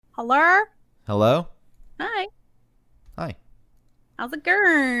Hello? Hello? Hi. Hi. How's it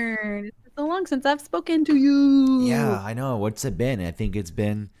going? It's been so long since I've spoken to you. Yeah, I know. What's it been? I think it's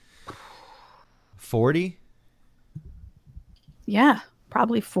been 40? Yeah,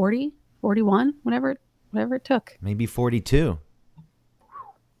 probably 40, 41, whatever it took. Maybe 42.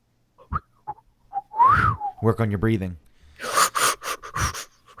 Work on your breathing.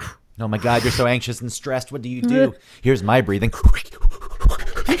 Oh my god, you're so anxious and stressed. What do you do? Here's my breathing.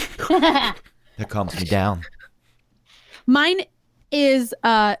 That calms me down. Mine is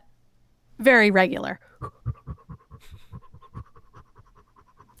very regular.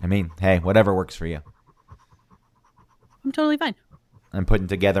 I mean, hey, whatever works for you. I'm totally fine. I'm putting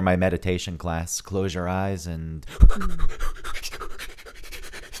together my meditation class. Close your eyes and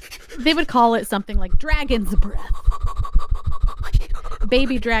They would call it something like dragon's breath.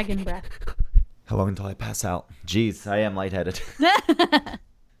 Baby dragon breath. how long until I pass out? Jeez, I am lightheaded.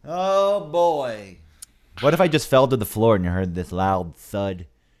 Oh boy. What if I just fell to the floor and you heard this loud thud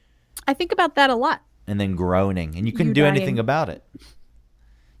I think about that a lot. and then groaning and you couldn't You do dying. anything about it?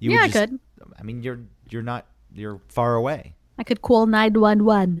 You Yeah, would I could. I mean, you're far away. I could call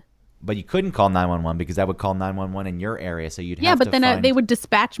 911. But you couldn't call 911 because that would call 911 in your area, so you'd Yeah, have but to then find, they would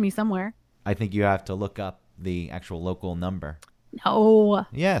dispatch me somewhere. I think you have to look up the actual local number. No.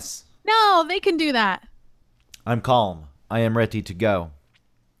 Yes. No, they can do that. I'm calm. I am ready to go.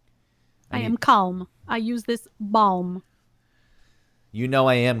 I am calm. I use this balm. You know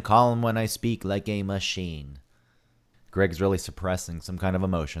I am calm when I speak like a machine. Greg's really suppressing some kind of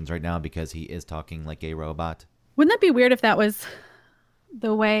emotions right now because he is talking like a robot. Wouldn't that be weird if that was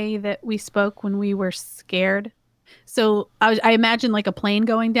the way that we spoke when we were scared? So I imagine like a plane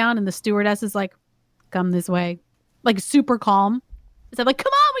going down and the stewardess is like, come this way. Like super calm. Instead of like,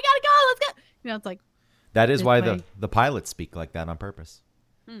 come on, we gotta go, let's go. You know, it's like, That is This why way. the pilots speak like that on purpose.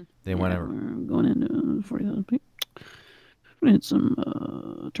 They want to. We're going into 40,000 feet. Gonna hit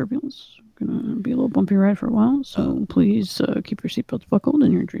some turbulence. Gonna be a little bumpy ride for a while, so please keep your seatbelts buckled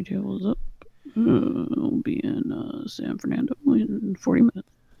and your tree tails up. We'll be in San Fernando in 40 minutes.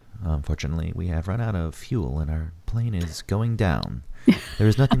 Unfortunately, we have run out of fuel and our plane is going down. There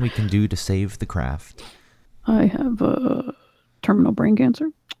is nothing we can do to save the craft. I have terminal brain cancer,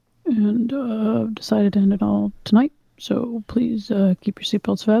 and I've decided to end it all tonight. So please keep your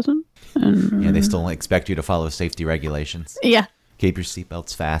seatbelts fastened. And Yeah, they still expect you to follow safety regulations. yeah. Keep your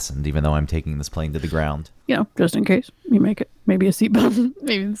seatbelts fastened, even though I'm taking this plane to the ground. you know, just in case you make it. Maybe a seatbelt.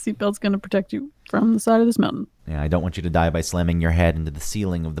 Maybe the seatbelt's going to protect you from the side of this mountain. Yeah, I don't want you to die by slamming your head into the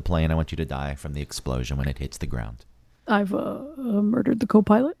ceiling of the plane. I want you to die from the explosion when it hits the ground. I've murdered the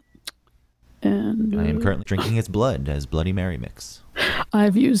co-pilot, and I am currently drinking his blood as Bloody Mary mix.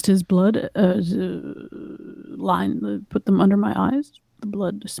 I've used his blood as a line, put them under my eyes.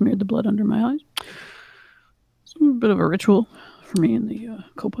 Smeared the blood under my eyes. It's a bit of a ritual for me and the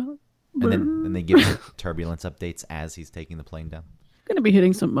co-pilot. And then they give turbulence updates as he's taking the plane down. Going to be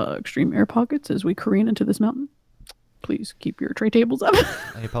hitting some extreme air pockets as we careen into this mountain. Please keep your tray tables up.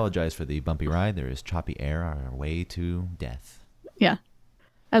 I apologize for the bumpy ride. There is choppy air on our way to death. Yeah.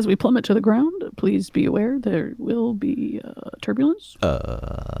 As we plummet to the ground, please be aware there will be turbulence.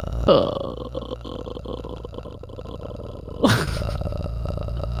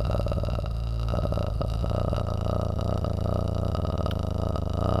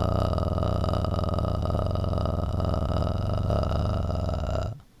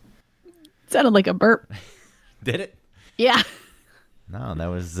 Sounded like a burp. Did it? Yeah. No, that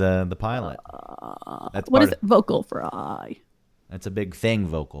was the pilot. That's What part is of- it? Vocal fry. That's a big thing,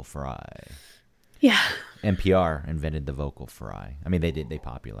 vocal fry. Yeah. NPR invented the vocal fry. I mean, they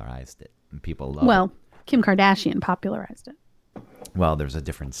popularized it. And people love Well, it. Kim Kardashian popularized it. Well, there's a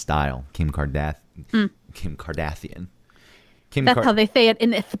different style. Kim Kardashian. That's how they say it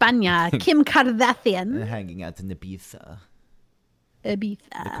in España. Kim Kardashian. Hanging out in Ibiza. Ibiza.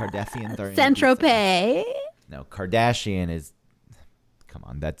 The Kardashians are in Saint Ibiza. Tropez. No, Kardashian is... Come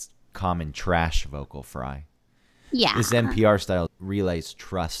on, that's common trash vocal fry. Yeah. This NPR style relays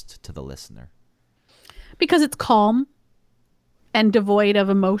trust to the listener. Because it's calm and devoid of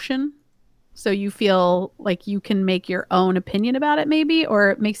emotion. So you feel like you can make your own opinion about it, maybe, or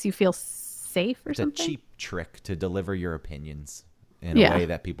it makes you feel safe or It's something. a cheap trick to deliver your opinions in Yeah. a way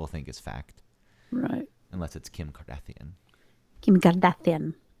that people think is fact. Right. Unless it's Kim Kardashian. Kim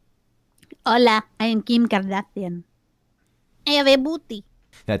Kardashian. Hola, I am Kim Kardashian. I have a booty.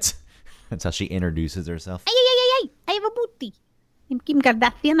 That's how she introduces herself. Ay. I have a booty. I'm Kim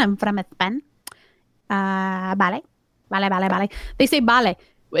Kardashian. I'm from Spain. Vale. Vale. They say vale.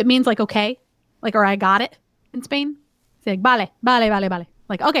 It means like okay. Like, or I got it in Spain. Say like vale. Like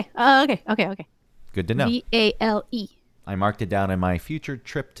Like, okay. Good to know. VALE. I marked it down in my future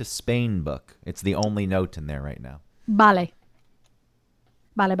trip to Spain book. It's the only note in there right now. Vale.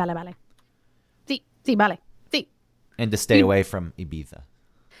 Sí, vale. Sí. And to stay away from Ibiza.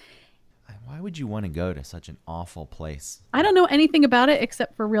 Why would you want to go to such an awful place? I don't know anything about it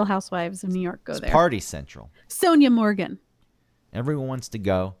except for Real Housewives of New York go It's there. party central. Sonia Morgan. Everyone wants to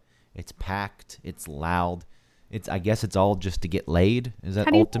go. It's packed. It's loud. I guess it's all just to get laid. Is that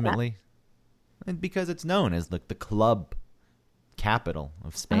How do you know ultimately? And because it's known as the club capital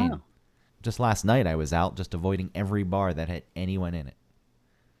of Spain. Oh. Just last night I was out just avoiding every bar that had anyone in it.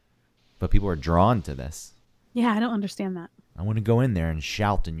 But people are drawn to this. Yeah, I don't understand that. I want to go in there and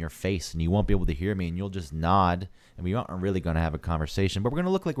shout in your face, and you won't be able to hear me, and you'll just nod, and we aren't really going to have a conversation, but we're going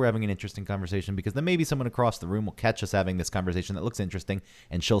to look like we're having an interesting conversation, because then maybe someone across the room will catch us having this conversation that looks interesting,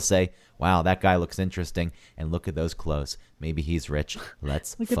 and she'll say, wow, that guy looks interesting, and look at those clothes. Maybe he's rich.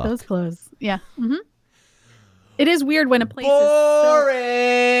 Let's Look fuck. at those clothes. Yeah. Mm-hmm. It is weird when a place is so...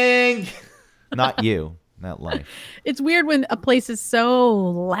 Boring! Not you. Not life. It's weird when a place is so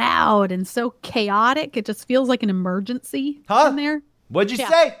loud and so chaotic. It just feels like an emergency in there. What'd you Yeah.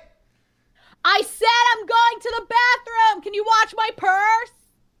 say? I said I'm going to the bathroom. Can you watch my purse?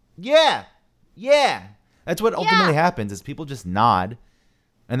 Yeah. That's what ultimately happens is people just nod,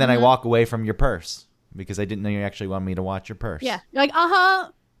 and then I walk away from your purse because I didn't know you actually wanted me to watch your purse. Yeah. You're like,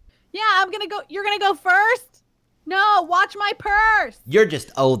 yeah, I'm going to go. You're going to go first? No, watch my purse. You're just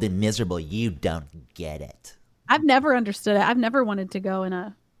old and miserable. You don't get it. I've never understood it. I've never wanted to go in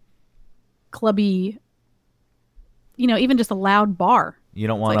a clubby, even just a loud bar. You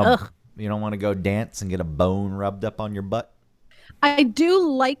don't want to go dance and get a bone rubbed up on your butt I do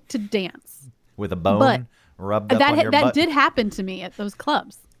like to dance. with a bone But rubbed up on your butt. That did happen to me at those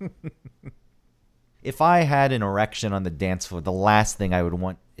clubs. If I had an erection on the dance floor, the last thing I would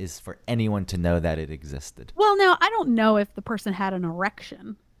want is for anyone to know that it existed. Well, now I don't know if the person had an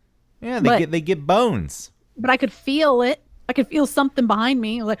erection, Yeah, But- they get bones. but I could feel it. I could feel something behind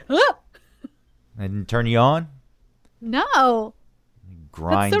me. Like, I didn't turn you on. no,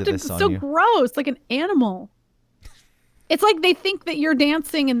 Grind that's this so on you. gross, like an animal. It's like they think that you're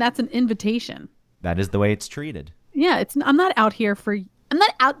dancing and that's an invitation. That is the way it's treated. Yeah, I'm not out here for. I'm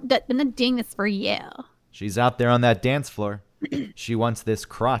not doing this for you. She's out there on that dance floor. She wants this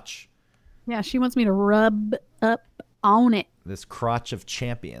crotch. Yeah, she wants me to rub up on it. This crotch of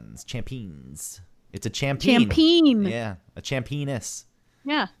champions. It's a champeen. Champagne. Yeah, a champeeness.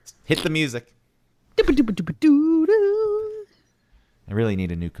 Yeah. Hit the music. Doo-ba-doo-ba-doo-ba-doo. I really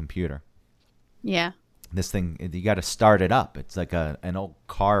need a new computer. Yeah. This thing, you got to start it up. It's like an old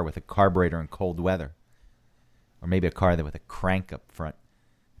car with a carburetor in cold weather. Or maybe a car with a crank up front.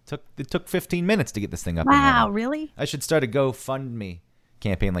 It took 15 minutes to get this thing up and Wow, running. really? I should start a GoFundMe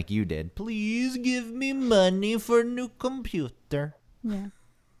campaign like you did. Please give me money for a new computer. Yeah.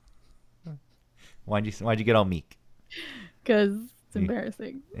 Why'd you get all meek? Because it's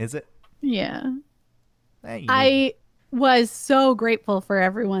embarrassing. Is it? Yeah. Hey, you- I was so grateful for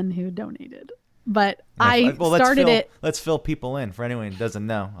everyone who donated. But I started it. Let's fill people in. For anyone who doesn't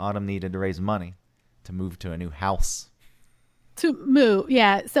know, Autumn needed to raise money to move to a new house. To move.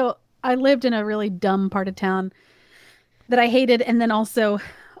 Yeah. So I lived in a really dumb part of town that I hated. And then also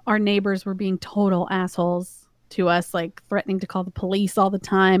our neighbors were being total assholes to us, like threatening to call the police all the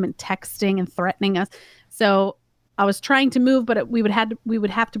time and texting and threatening us. So I was trying to move, but we would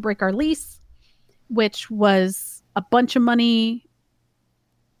have to break our lease, which was a bunch of money.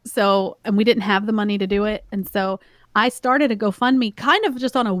 So, and we didn't have the money to do it. And so I started a GoFundMe kind of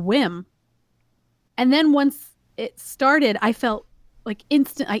just on a whim. And then once it started, I felt like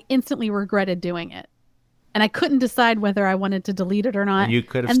I instantly regretted doing it. And I couldn't decide whether I wanted to delete it or not. You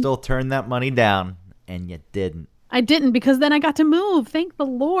could have still turned that money down, and you didn't. I didn't, because then I got to move. Thank the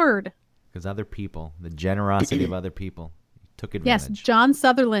Lord. Because other people, the generosity of other people, took Yes, advantage. John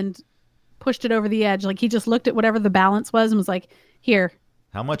Sutherland pushed it over the edge. Like he just looked at whatever the balance was and was like, here.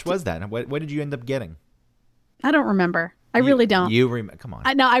 How much was that? What did you end up getting? I don't remember. I really don't. Come on.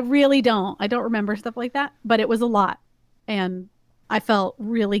 I really don't. I don't remember stuff like that, but it was a lot. And I felt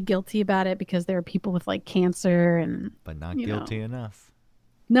really guilty about it because there are people with like cancer and But not you guilty enough.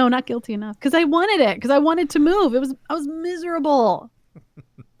 no, not guilty enough because I wanted it, because I wanted to move. I was miserable.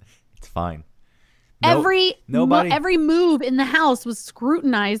 It's fine. Every nobody move in the house was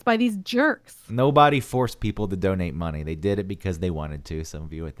scrutinized by these jerks. Nobody forced people to donate money. They did it because they wanted to. Some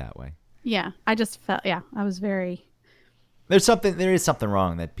view it that way. Yeah, I just felt, I was very... There is something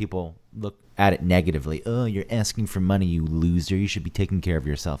wrong that people look at it negatively. Oh, you're asking for money, you loser. You should be taking care of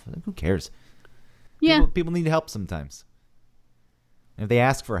yourself. Who cares? Yeah. People need help sometimes. If they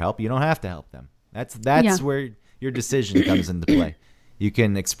ask for help, you don't have to help them. That's Yeah. where your decision comes into play. You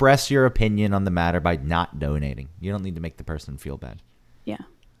can express your opinion on the matter by not donating. You don't need to make the person feel bad. Yeah.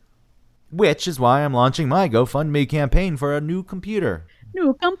 Which is why I'm launching my GoFundMe campaign for a new computer.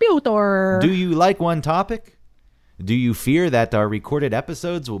 New computer. Do you like One Topic? Do you fear that our recorded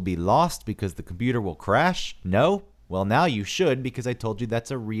episodes will be lost because the computer will crash? No? Well, now you should, because I told you that's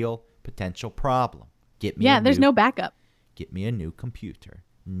a real potential problem. There's no backup. Get me a new computer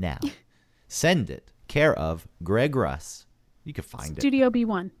now. Send it. Care of Greg Russ. You can find Studio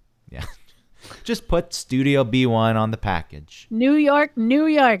B1. Yeah. Just put Studio B1 on the package. New York.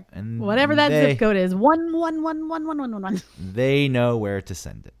 And Whatever that zip code is. 1111111. They know where to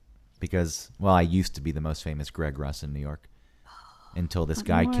send it. Because, well, I used to be the most famous Greg Russ in New York. Until this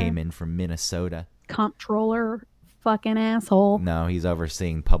guy came in from Minnesota. Comptroller fucking asshole. No, he's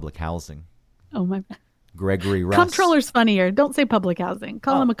overseeing public housing. Oh my God. Gregory Russ. Comptroller's funnier. Don't say public housing.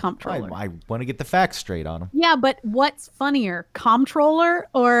 Call him a comptroller. I want to get the facts straight on him. Yeah, but what's funnier? Comptroller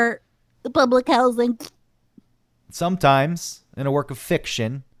or the public housing? Sometimes, in a work of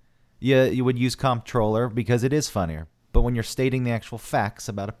fiction, you would use comptroller because it is funnier. But when you're stating the actual facts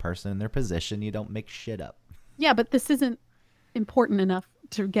about a person and their position, you don't make shit up. Yeah, but this isn't important enough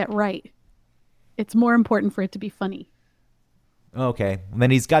to get right. It's more important for it to be funny. Okay. And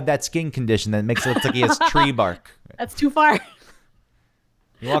then he's got that skin condition that makes it look like he has tree bark. That's too far.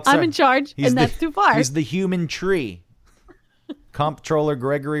 He walks I'm around- in charge, and that's too far. He's the human tree. Comptroller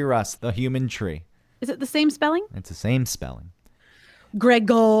Gregory Russ, the human tree. Is it the same spelling? It's the same spelling.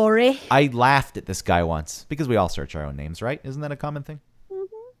 Gregory. I laughed at this guy once because we all search our own names, right? Isn't that a common thing?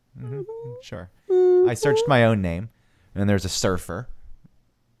 Mm-hmm. Sure. I searched my own name, and there's a surfer.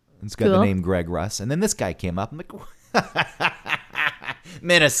 It's got the Cool. name Greg Russ. And then this guy came up. I'm like,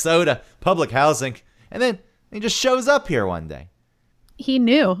 Minnesota, public housing. And then he just shows up here one day. He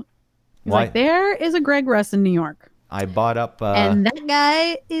knew. He's Why? like, there is a Greg Russ in New York. I bought up and that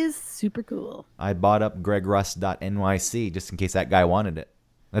guy is super cool. gregruss.nyc just in case that guy wanted it.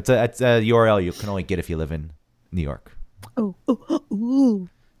 That's a URL you can only get if you live in New York. Ooh.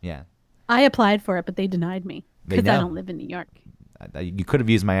 Yeah. I applied for it, but they denied me They because I know. don't live in New York. You could have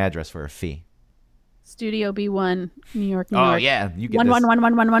used my address for a fee. Studio B1, New York, New Oh, York. yeah. You get One, this. one, one,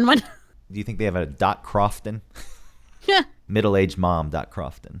 one, one, one, one. Do you think they have a Dot Crofton? Yeah. Middle-aged mom, Dot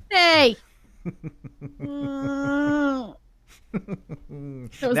Crofton. Hey. There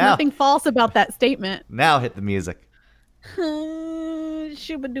was Now- nothing false about that statement. Now hit the music.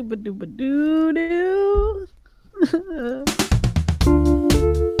 Shooba-dooba-dooba-doo-doo.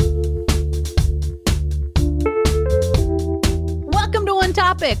 Welcome to One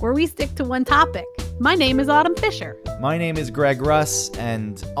Topic, where we stick to one topic. My name is Autumn Fisher. My name is Greg Russ,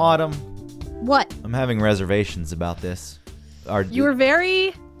 and Autumn, What? I'm having reservations about this.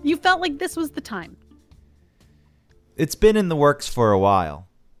 You felt like this was the time. It's been in the works for a while.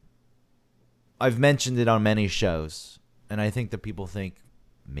 I've mentioned it on many shows, and I think that people think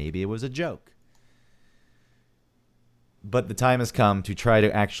maybe it was a joke. But the time has come to try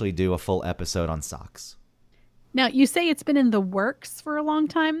to actually do a full episode on socks. Now, you say it's been in the works for a long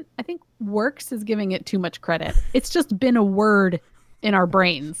time. I think works is giving it too much credit. It's just been a word in our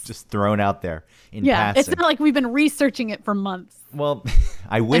brains. Just thrown out there in Yeah, passing. it's not like we've been researching it for months Well,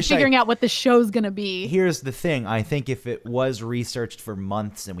 I and wish figuring out what the show's going to be. Here's the thing. I think if it was researched for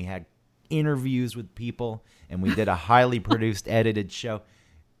months and we had interviews with people and we did a highly produced, edited show,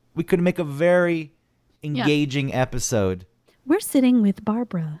 we could make a very engaging episode. We're sitting with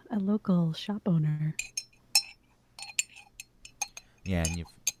Barbara, a local shop owner. Yeah, and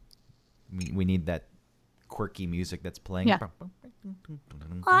we need that quirky music that's playing. Yeah.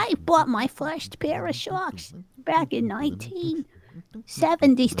 I bought my first pair of socks back in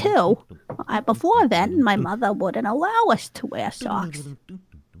 1972. Before then, my mother wouldn't allow us to wear socks.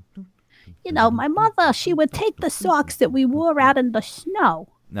 You know, my mother, she would take the socks that we wore out in the snow.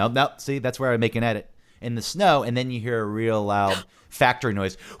 No, see, that's where I make an edit. In the snow, and then you hear a real loud factory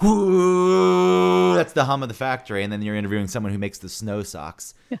noise. Whoo! That's the hum of the factory, and then you're interviewing someone who makes the snow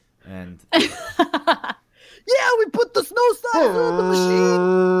socks. And Yeah, we put the snow socks on the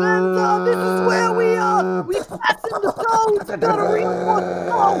machine, and this is where we fasten the toes. I gotta reinforce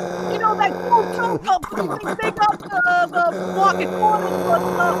the toe. You know, that cool toe company, they got the market corners, but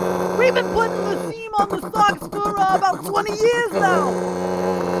we've been putting the seam on the socks for about 20 years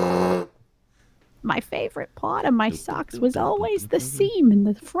now. My favorite part of my socks was always the seam in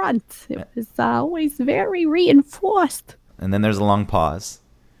the front. It was always very reinforced. And then there's a long pause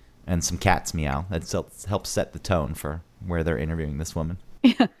and some cats meow. That helps set the tone for where they're interviewing this woman.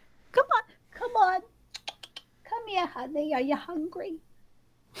 Come on. Come here, honey. Are you hungry?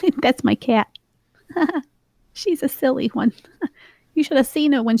 That's my cat. She's a silly one. You should have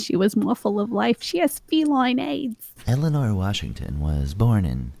seen her when she was more full of life. She has feline AIDS. Eleanor Washington was born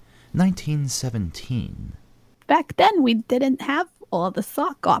in 1917. Back then, we didn't have all the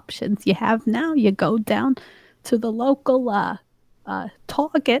sock options you have now. You go down to the local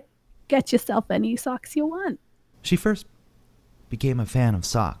Target, get yourself any socks you want. She first became a fan of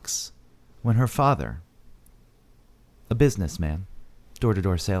socks when her father, a businessman,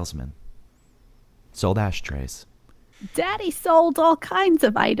 door-to-door salesman, sold ashtrays. Daddy sold all kinds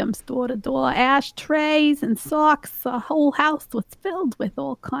of items, door to door, ashtrays and socks. The whole house was filled with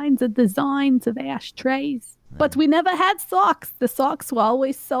all kinds of designs of ashtrays. But we never had socks. The socks were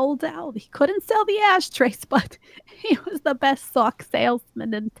always sold out. He couldn't sell the ashtrays, but he was the best sock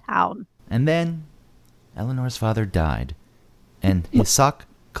salesman in town. And then Eleanor's father died, and his sock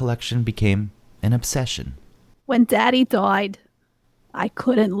collection became an obsession. When Daddy died, I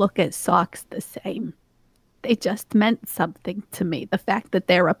couldn't look at socks the same. They just meant something to me. The fact that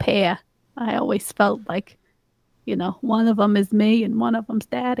they're a pair, I always felt like, one of them is me and one of them's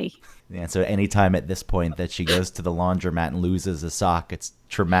Daddy. Yeah, so anytime at this point that she goes to the laundromat and loses a sock, it's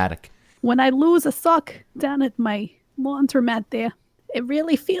traumatic. When I lose a sock down at my laundromat there, it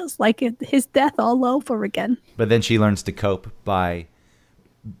really feels like his death all over again. But then she learns to cope by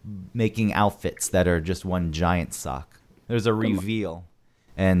making outfits that are just one giant sock. There's a reveal,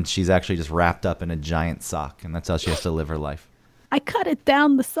 and she's actually just wrapped up in a giant sock, and that's how she has to live her life. I cut it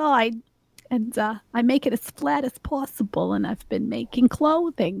down the side, and I make it as flat as possible, and I've been making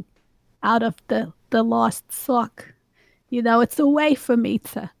clothing out of the lost sock. It's a way for me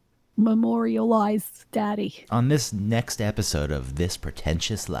to memorialize Daddy. On this next episode of This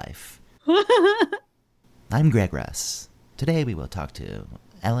Pretentious Life, I'm Greg Russ. Today we will talk to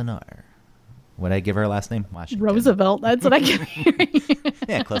Eleanor. Would I give her last name? Washington. Roosevelt. That's what I keep hearing.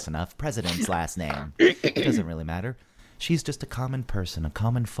 Yeah, close enough. President's last name. It doesn't really matter. She's just a common person, a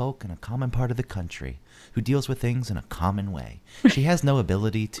common folk, and a common part of the country who deals with things in a common way. She has no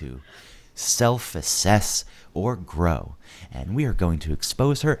ability to self-assess or grow, and we are going to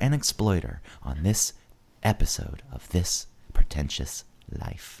expose her and exploit her on this episode of This Pretentious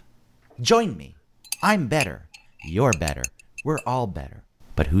Life. Join me. I'm better. You're better. We're all better.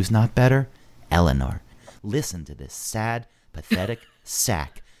 But who's not better? Eleanor. Listen to this sad, pathetic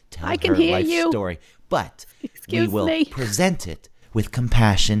sack tell I can her hear life you. story. But Excuse we will me. present it with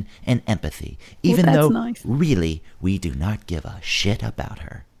compassion and empathy, even that's though nice. really we do not give a shit about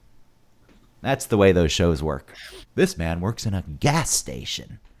her. That's the way those shows work. This man works in a gas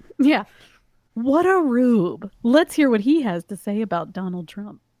station. Yeah. What a rube. Let's hear what he has to say about Donald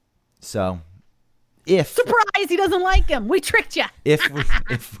Trump. So, if Surprise, he doesn't like him. We tricked you.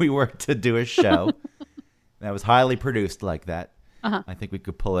 if we were to do a show that was highly produced like that, Uh-huh. I think we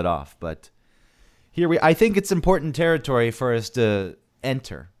could pull it off. But I think it's important territory for us to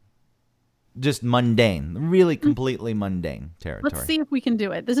enter. Just mundane, really completely mundane territory. Let's see if we can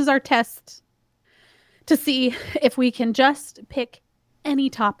do it. This is our test to see if we can just pick any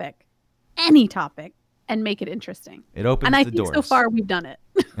topic, and make it interesting. It opens And I the think doors. so far we've done it.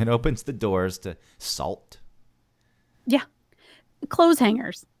 It opens the doors to salt. Yeah. Clothes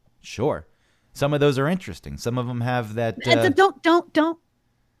hangers. Sure. Some of those are interesting. Some of them have that. Don't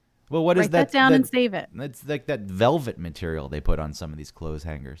Well, what is write that down and save it. It's like that velvet material they put on some of these clothes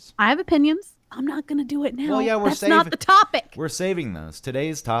hangers. I have opinions. I'm not going to do it now. Well, yeah, That's not the topic. We're saving those.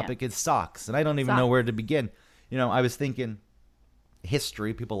 Today's topic is socks, and I don't even know where to begin. I was thinking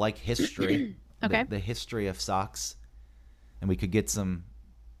history. People like history. Okay. The history of socks. And we could get some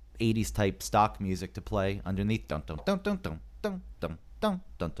 80s type stock music to play underneath. Dun dun dun dun dun dun dun dun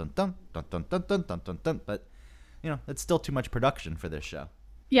dun dun dun dun dun dun dun dun dun dun. But it's still too much production for this show.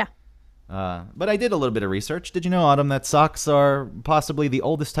 Yeah. But I did a little bit of research. Did you know, Autumn, that socks are possibly the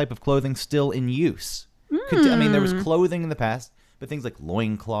oldest type of clothing still in use? There was clothing in the past, but things like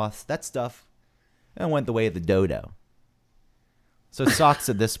loincloths, that stuff, went the way of the dodo. So socks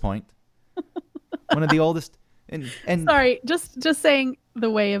at this point, one of the oldest. And Sorry, just saying the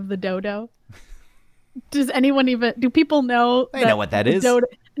way of the dodo. Do people know? They know what that is. Dodo,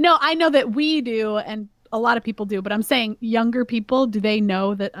 no, I know that we do, and a lot of people do, but I'm saying younger people, do they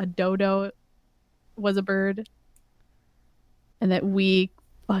know that a dodo was a bird? And that we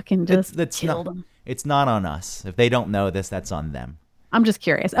fucking just killed them? It's not on us. If they don't know this, that's on them. I'm just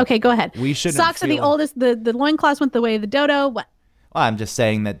curious. Okay, go ahead. We shouldn't Socks are the oldest. The loincloths went the way of the dodo. What? Well, I'm just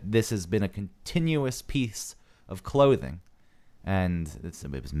saying that this has been a continuous piece of clothing. And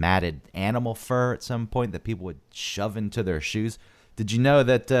it was matted animal fur at some point that people would shove into their shoes. Did you know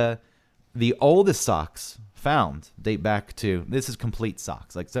that the oldest socks found date back to, this is complete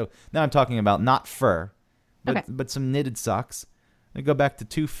socks. Like, so now I'm talking about not fur, but some knitted socks. They go back to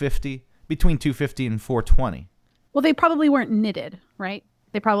 250, between 250 and 420. Well, they probably weren't knitted, right?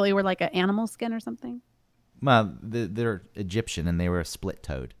 They probably were like an animal skin or something. Well, they're Egyptian and they were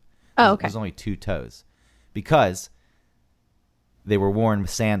split-toed. Oh, okay. There's only 2 toes because they were worn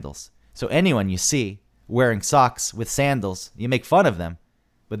with sandals. So anyone you see wearing socks with sandals, you make fun of them.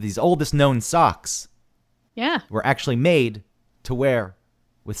 But these oldest known socks were actually made to wear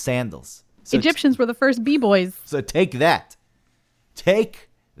with sandals. So Egyptians were the first b-boys. So take that. Take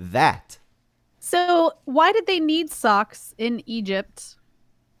that. So why did they need socks in Egypt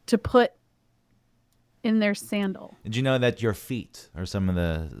to put in their sandal? Did you know that your feet are some of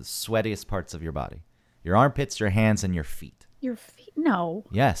the sweatiest parts of your body? Your armpits, your hands, and your feet. Your feet? No.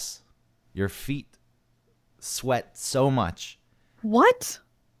 Yes. Your feet sweat so much. What?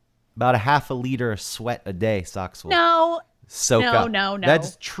 About a half a liter of sweat a day socks will soak up. No.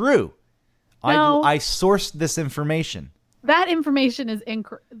 That's true. No. I sourced this information. That information is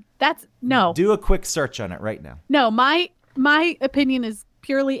incorrect. That's no. Do a quick search on it right now. No, my opinion is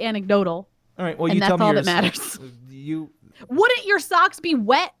purely anecdotal. All right. Well, and you that's tell me all yours. that matters. Wouldn't your socks be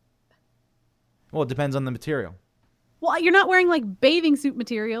wet? Well, it depends on the material. Well, you're not wearing like bathing suit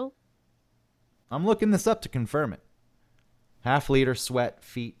material. I'm looking this up to confirm it. Half liter sweat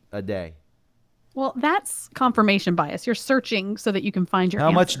feet a day. Well, that's confirmation bias. You're searching so that you can find your How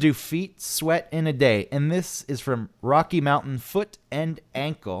answer. much do feet sweat in a day? And this is from Rocky Mountain Foot and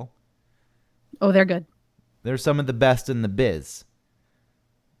Ankle. Oh, they're good. They're some of the best in the biz.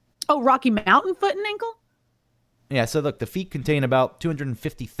 Oh, Rocky Mountain Foot and Ankle? Yeah, so look, the feet contain about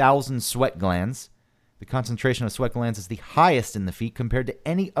 250,000 sweat glands. The concentration of sweat glands is the highest in the feet compared to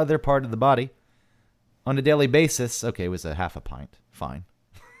any other part of the body. On a daily basis, okay, it was a half a pint. Fine.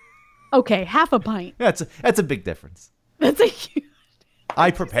 Okay, half a pint. That's a big difference. That's a huge...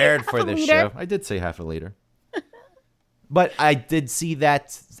 I prepared for this liter? show. I did say half a liter. But I did see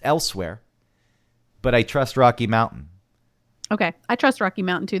that elsewhere. But I trust Rocky Mountain. Okay, I trust Rocky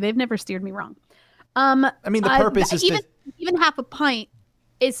Mountain too. They've never steered me wrong. I mean, the purpose is even half a pint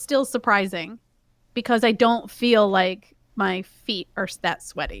is still surprising because I don't feel like my feet are that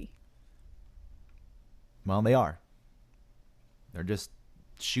sweaty. Well, they are. They're just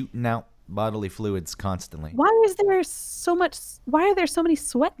shooting out bodily fluids constantly. Why are there so many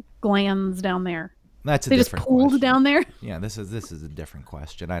sweat glands down there? That's a they just different pooled question. down there? Yeah, this is a different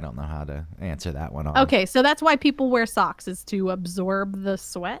question. I don't know how to answer that one. Okay, so that's why people wear socks, is to absorb the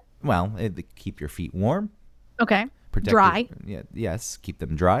sweat? Well, keep your feet warm. Okay. Protect Dry. Yes, keep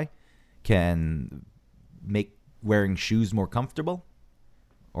them dry. Can make wearing shoes more comfortable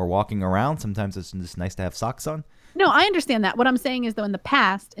or walking around. Sometimes it's just nice to have socks on. No, I understand that. What I'm saying is, though, in the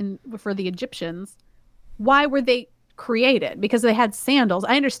past, and for the Egyptians, why were they created? Because they had sandals.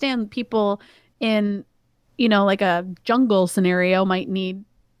 I understand people in, like a jungle scenario might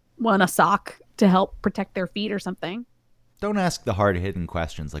want a sock to help protect their feet or something. Don't ask the hard-hitting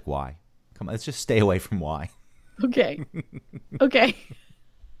questions like why. Come on, let's just stay away from why. Okay. Okay.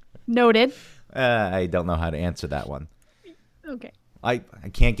 Noted. I don't know how to answer that one. Okay. I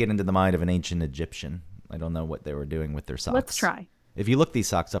can't get into the mind of an ancient Egyptian. I don't know what they were doing with their socks. Let's try. If you look these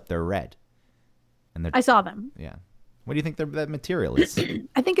socks up, they're red. And I saw them. Yeah. What do you think that material is?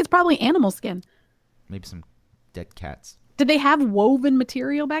 I think it's probably animal skin. Maybe some dead cats. Did they have woven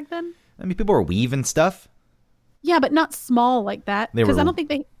material back then? I mean, people were weaving stuff. Yeah, but not small like that. Because I don't think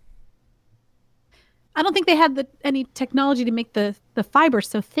they had any technology to make the fibers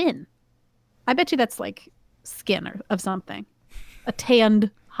so thin. I bet you that's like skin of something. A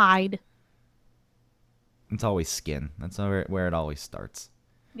tanned hide. It's always skin. That's where it always starts.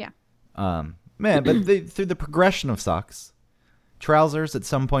 Yeah. Man, but through the progression of socks, trousers at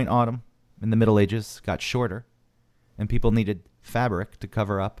some point in the Middle Ages got shorter, and people needed fabric to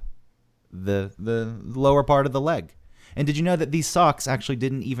cover up the lower part of the leg. And did you know that these socks actually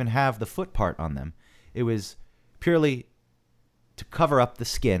didn't even have the foot part on them? It was purely to cover up the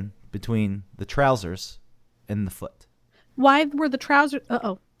skin between the trousers and the foot. Why were the trousers...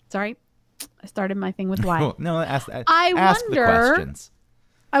 Uh-oh. Sorry. I started my thing with why. No, ask the questions.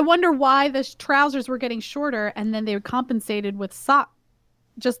 I wonder why the trousers were getting shorter and then they were compensated with sock,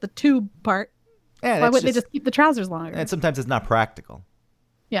 just the tube part. Yeah, why wouldn't they just keep the trousers longer? And sometimes it's not practical.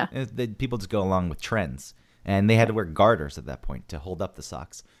 Yeah. People just go along with trends. And they had to wear garters at that point to hold up the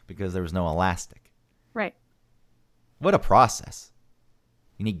socks because there was no elastic. Right. What a process.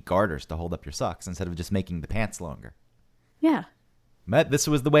 You need garters to hold up your socks instead of just making the pants longer. Yeah. But this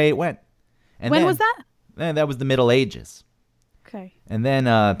was the way it went. And when was that? That was the Middle Ages. Okay. And then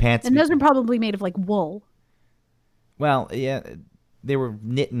pants. And those are probably made of like wool. Well, yeah, they were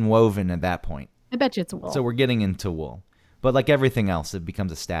knit and woven at that point. I bet you it's wool. So we're getting into wool. But like everything else, it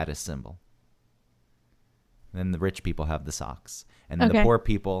becomes a status symbol. Then the rich people have the socks. And then the Okay. poor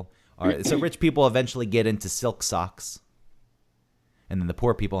people are... So rich people eventually get into silk socks. And then the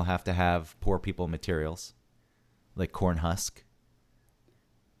poor people have to have poor people materials. Like corn husk.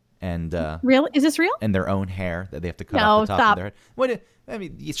 And Real? Is this real? and their own hair that they have to cut No, off the top stop. of their head. What? I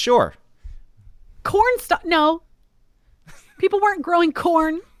mean, sure. Corn stuff? No. People weren't growing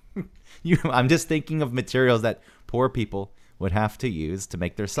corn. I'm just thinking of materials that poor people would have to use to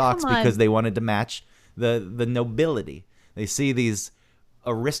make their socks Come on. because they wanted to match the nobility. They see these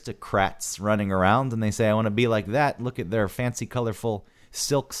aristocrats running around and they say, I want to be like that. Look at their fancy, colorful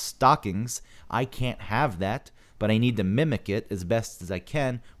silk stockings. I can't have that, but I need to mimic it as best as I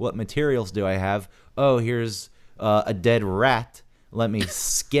can. What materials do I have? Oh, here's a dead rat. Let me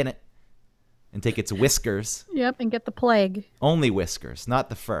skin it and take its whiskers. Yep, and get the plague. Only whiskers, not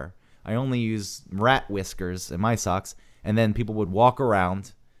the fur. I only use rat whiskers in my socks, and then people would walk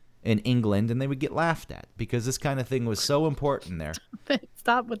around in England and they would get laughed at because this kind of thing was so important there.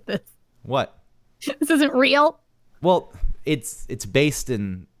 Stop with this. What? This isn't real. Well, it's based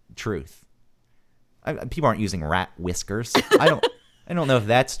in truth. People aren't using rat whiskers. I don't know if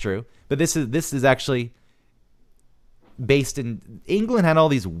that's true, but this is actually based in England. Had all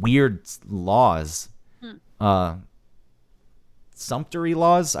these weird laws, sumptuary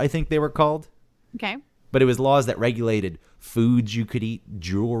laws, I think they were called. Okay. But it was laws that regulated foods you could eat,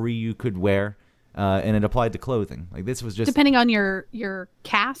 jewelry you could wear, and it applied to clothing. Like this was just Depending on your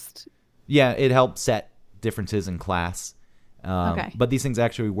caste. yeah, it helped set differences in class. Okay. But these things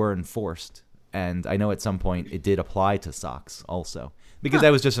actually were enforced, and I know at some point it did apply to socks also because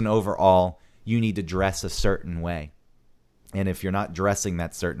that was just an overall. You need to dress a certain way, and if you're not dressing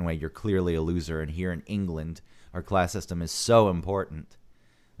that certain way, you're clearly a loser. And here in England, our class system is so important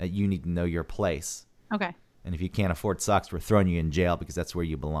that you need to know your place. Okay. And if you can't afford socks, we're throwing you in jail because that's where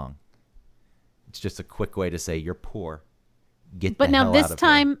you belong. It's just a quick way to say you're poor. Get But the now hell this out of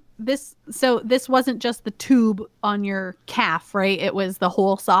time, this wasn't just the tube on your calf, right? It was the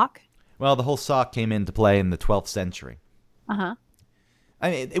whole sock. here. Well, the whole sock came into play in the 12th century. Uh-huh.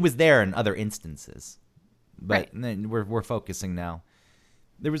 I mean, it was there in other instances, but Right. then we're focusing now.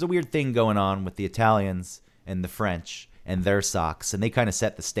 There was a weird thing going on with the Italians and the French and their socks, and they kind of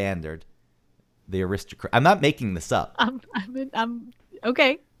set the standard. The aristocrat. I'm not making this up. I'm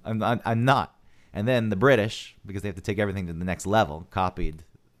okay. I'm not. And then the British, because they have to take everything to the next level, copied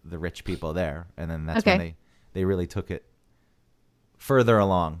the rich people there, and then that's when Okay. they really took it further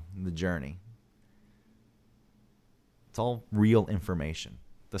along the journey. It's all real information.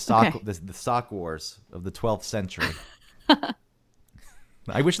 The sock Okay. the sock wars of the 12th century.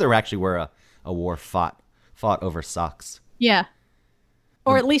 I wish there actually were a war fought over socks. Yeah.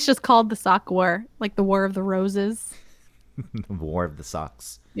 Or at least just called the sock war, like the War of the Roses. The war of the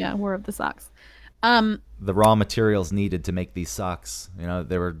socks. Yeah, War of the Socks. The raw materials needed to make these socks,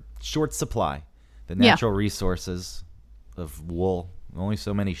 they were short supply. The natural resources of wool, only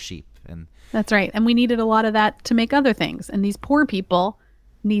so many sheep, and That's right. And we needed a lot of that to make other things. And these poor people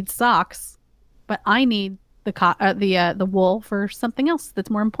need socks, but I need the wool for something else that's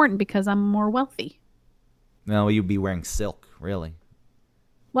more important because I'm more wealthy. no, you'd be wearing silk, really.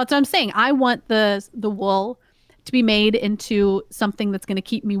 Well, that's what I'm saying. I want the wool to be made into something that's going to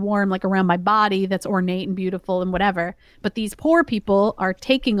keep me warm, like around my body, that's ornate and beautiful and whatever. But these poor people are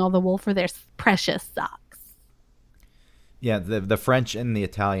taking all the wool for their precious socks. Yeah, the French and the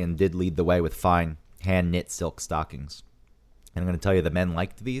Italian did lead the way with fine hand-knit silk stockings. And I'm going to tell you, the men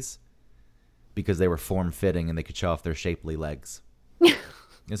liked these because they were form-fitting and they could show off their shapely legs.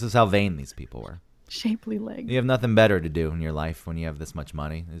 This is how vain these people were. Shapely legs. You have nothing better to do in your life when you have this much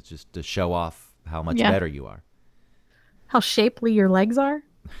money. It's just to show off how much Yeah. better you are. How shapely your legs are?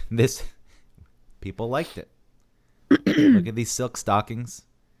 People liked it. Look at these silk stockings.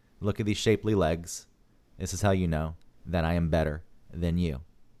 Look at these shapely legs. This is how you know that I am better than you.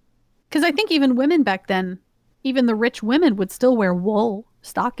 Because I think even women back then, even the rich women would still wear wool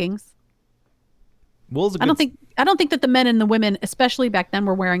stockings. Wool's a good I don't think that the men and the women, especially back then,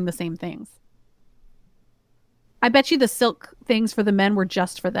 were wearing the same things. I bet you the silk things for the men were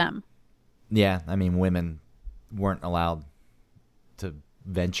just for them. Yeah, I mean, women weren't allowed to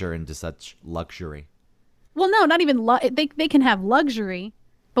venture into such luxury. Well, no, not even they can have luxury,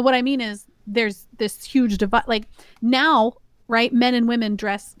 but what I mean is there's this huge divide. Like now, right? Men and women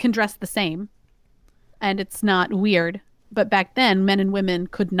can dress the same, and it's not weird. But back then, men and women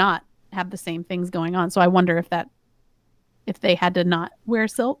could not have the same things going on. So I wonder if that if they had to not wear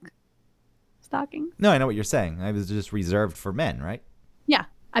silk stockings. No, I know what you're saying. I was just reserved for men, right? Yeah,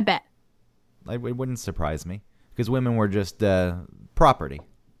 I bet. It wouldn't surprise me because women were just property.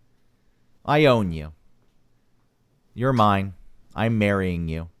 I own you. You're mine. I'm marrying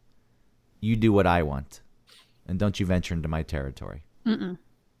you. You do what I want. And don't you venture into my territory. Mm-mm.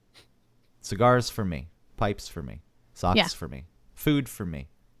 Cigars for me. Pipes for me. Socks Yeah. for me. Food for me.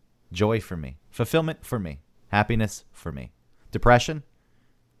 Joy for me. Fulfillment for me. Happiness for me. Depression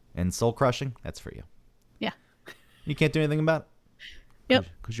and soul crushing, that's for you. Yeah. You can't do anything about it. Yep.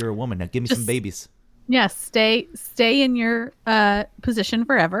 Because you're a woman. Now give me some Just- babies. Yes, stay in your position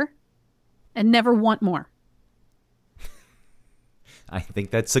forever and never want more. I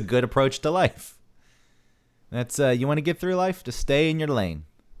think that's a good approach to life. That's you want to get through life, just stay in your lane.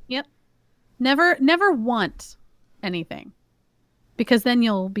 Yep. Never want anything, because then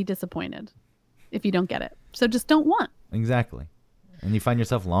you'll be disappointed if you don't get it. So just don't want. Exactly. And you find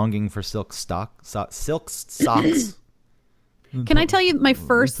yourself longing for silk socks. Can I tell you my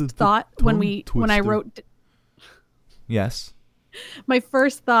first thought when I wrote Yes. my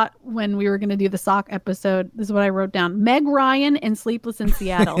first thought when we were going to do the sock episode? This is what I wrote down: Meg Ryan and Sleepless in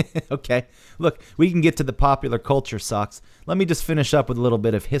Seattle. Okay. Look, we can get to the popular culture socks. Let me just finish up with a little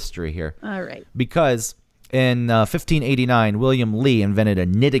bit of history here. All right. Because in 1589, William Lee invented a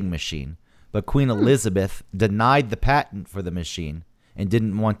knitting machine, but Queen Elizabeth denied the patent for the machine and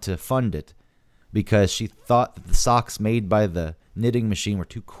didn't want to fund it because she thought that the socks made by the knitting machine were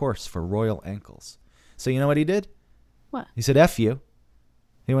too coarse for royal ankles. So you know what he did? What? He said, F you.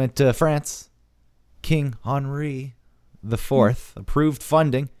 He went to France. King Henri IV approved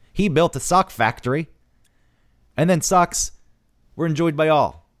funding. He built a sock factory. And then socks were enjoyed by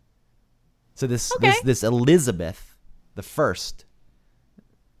all. So this Elizabeth the First,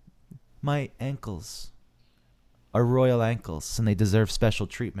 my ankles are royal ankles and they deserve special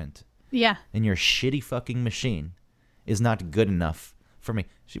treatment. Yeah. And your shitty fucking machine is not good enough for me.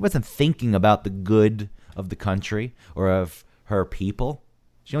 She wasn't thinking about the good of the country or of her people.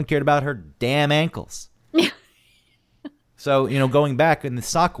 She only cared about her damn ankles. So, going back in the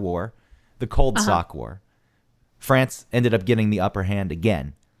sock war, the cold sock war, France ended up getting the upper hand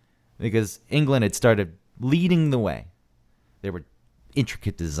again because England had started leading the way. There were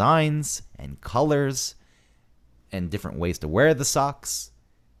intricate designs and colors and different ways to wear the socks,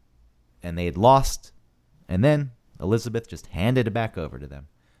 and they had lost, and then Elizabeth just handed it back over to them.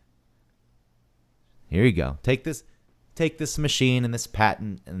 Here you go. Take this machine and this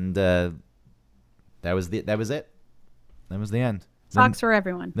patent, and that was it. That was the end. Socks for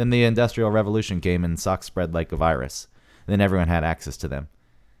everyone. Then the Industrial Revolution came, and socks spread like a virus. Then everyone had access to them.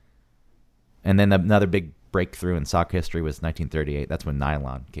 And then another big breakthrough in sock history was 1938. That's when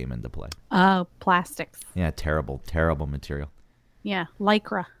nylon came into play. Oh, plastics. Yeah, terrible, terrible material. Yeah,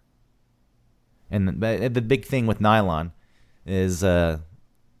 Lycra. And the big thing with nylon is it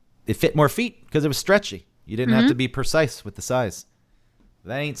fit more feet because it was stretchy. You didn't have to be precise with the size.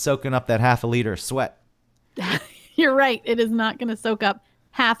 That ain't soaking up that half a liter of sweat. You're right. It is not going to soak up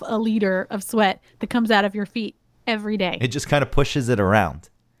half a liter of sweat that comes out of your feet every day. It just kind of pushes it around.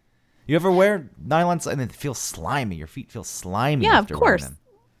 You ever wear nylon and it feels slimy? Your feet feel slimy. Yeah, of after wearing course. them.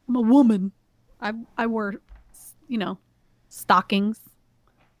 I'm a woman. I wore, stockings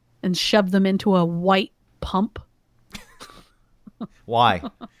and shoved them into a white pump. Why?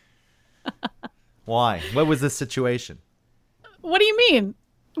 Why? What was this situation? What do you mean?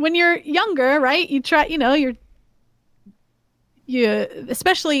 When you're younger, right? You try,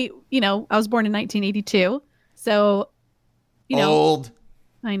 especially, I was born in 1982. So, Old.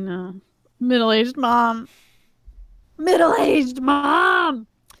 I know. Middle-aged mom. Middle-aged mom.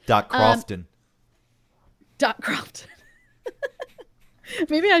 Doc Crofton. Doc Crofton.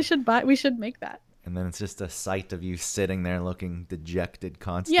 Maybe we should make that. And then it's just a sight of you sitting there looking dejected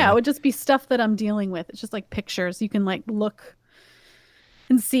constantly. Yeah, it would just be stuff that I'm dealing with. It's just like pictures. You can look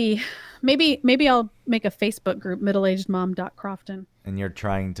and see. Maybe I'll make a Facebook group, Middle-Aged Mom Crofton. And you're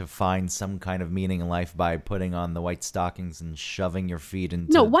trying to find some kind of meaning in life by putting on the white stockings and shoving your feet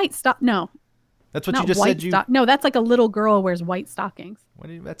into... No, white stock. No. That's what not you just white said. No, that's like a little girl wears white stockings.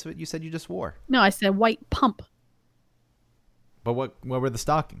 That's what you said you just wore. No, I said white pump. But what were the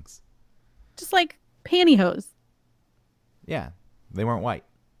stockings? Just like pantyhose. Yeah, they weren't white.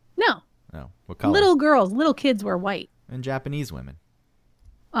 No. No, what color? Little kids wear white. And Japanese women.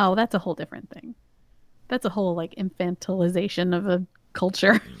 Oh, that's a whole different thing. That's a whole infantilization of a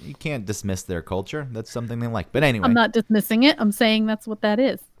culture. You can't dismiss their culture. That's something they like. But anyway. I'm not dismissing it. I'm saying that's what that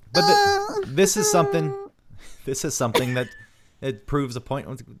is. But this is something that it proves a point.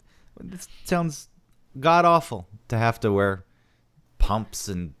 This sounds god awful to have to wear pumps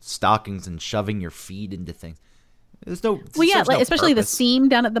and stockings and shoving your feet into things. There's no Well, yeah, serves no especially the purpose. seam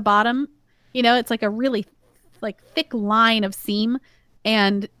down at the bottom. It's like a really thick line of seam,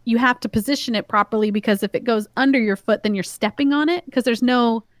 and you have to position it properly because if it goes under your foot, then you're stepping on it because there's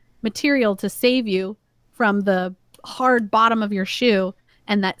no material to save you from the hard bottom of your shoe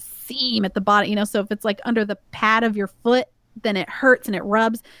and that seam at the bottom. So if it's like under the pad of your foot, then it hurts and it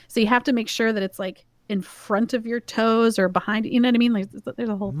rubs. So you have to make sure that it's like in front of your toes or behind. You know what I mean? Like there's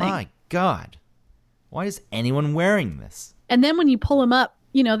a whole thing. My God, why is anyone wearing this? And then when you pull them up,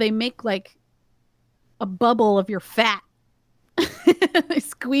 they make like a bubble of your fat. They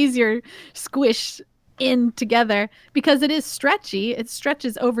squish in together because it is stretchy. It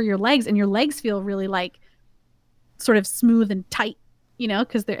stretches over your legs and your legs feel really like sort of smooth and tight,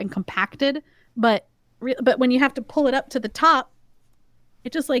 because they're compacted. But when you have to pull it up to the top,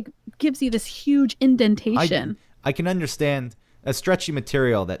 it just like gives you this huge indentation. I can understand a stretchy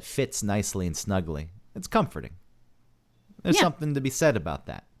material that fits nicely and snugly. It's comforting. There's something to be said about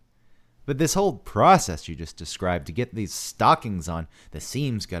that. But this whole process you just described to get these stockings on, the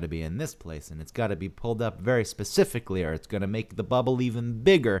seam's got to be in this place, and it's got to be pulled up very specifically, or it's going to make the bubble even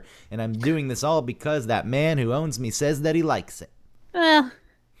bigger. And I'm doing this all because that man who owns me says that he likes it. Well,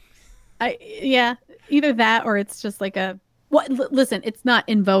 either that or it's just like listen, it's not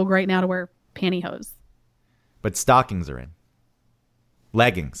in vogue right now to wear pantyhose. But stockings are in.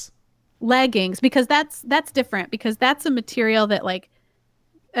 Leggings, because that's different, because that's a material that like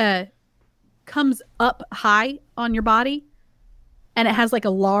comes up high on your body and it has like a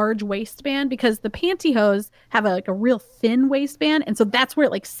large waistband, because the pantyhose have a real thin waistband, and so that's where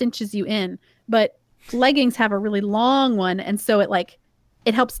it like cinches you in. But leggings have a really long one, and so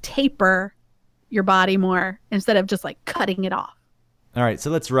it helps taper your body more instead of just like cutting it off. All right, so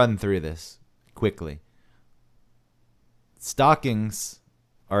let's run through this quickly. Stockings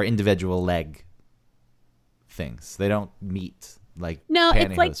are individual leg things. They don't meet like No,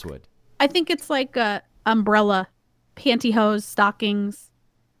 it's like pantyhose would. I think it's like a umbrella, pantyhose, stockings.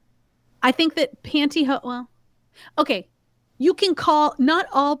 I think that pantyhose. Well, okay, you can call not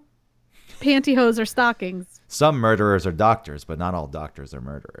all pantyhose are stockings. Some murderers are doctors, but not all doctors are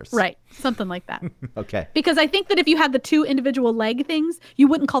murderers. Right, something like that. Okay. Because I think that if you had the two individual leg things, you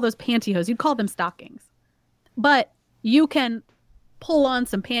wouldn't call those pantyhose. You'd call them stockings. But you can pull on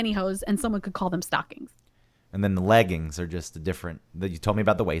some pantyhose and someone could call them stockings. And then the leggings are just a different. You told me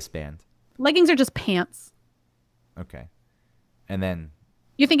about the waistband. Leggings are just pants. Okay. And then.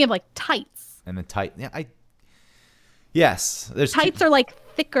 You're thinking of like tights. And the tight. Yeah, Yes. There's Tights are like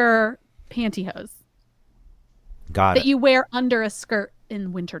thicker pantyhose Got that it. you wear under a skirt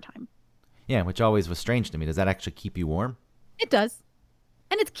in wintertime. Yeah, which always was strange to me. Does that actually keep you warm? It does.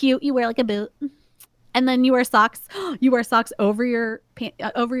 And it's cute. You wear like a boot. And then you wear socks. You wear socks over your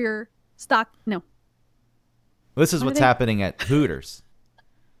stock. No. This is Are what's they- happening at Hooters.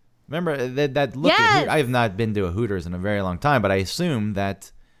 Remember that look? Yes! I have not been to a Hooters in a very long time, but I assume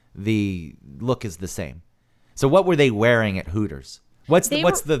that the look is the same. So what were they wearing at Hooters? What's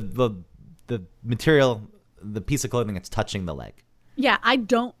the material, the piece of clothing that's touching the leg? Yeah, I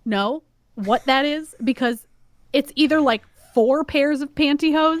don't know what that is, because it's either like 4 pairs of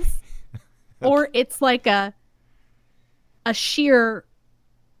pantyhose or it's like a sheer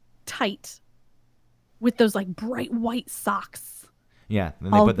tight with those like bright white socks. Yeah,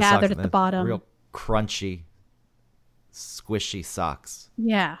 then they All put the socks gathered in at the bottom. real crunchy, squishy socks.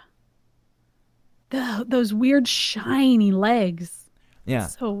 Yeah. Those weird shiny legs. Yeah,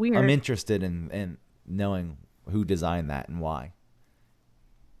 So weird. I'm interested in knowing who designed that and why.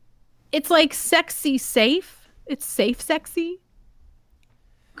 It's like sexy safe. It's safe sexy.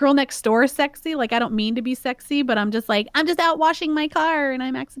 Girl next door sexy. Like, I don't mean to be sexy, but I'm just out washing my car and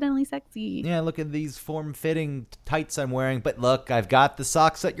I'm accidentally sexy. Yeah, look at these form-fitting tights I'm wearing. But look, I've got the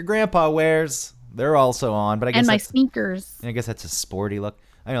socks that your grandpa wears. They're also on. But I guess And my sneakers. I guess that's a sporty look.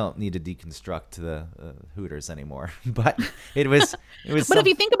 I don't need to deconstruct the Hooters anymore. But it was. But if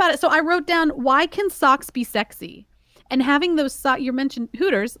you think about it, so I wrote down, why can socks be sexy? And having those socks, you mentioned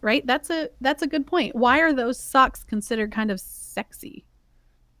Hooters, right? That's a good point. Why are those socks considered kind of sexy?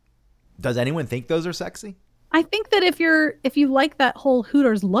 Does anyone think those are sexy? I think that if you like that whole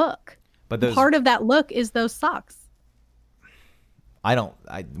Hooters look, But those, part of that look is those socks.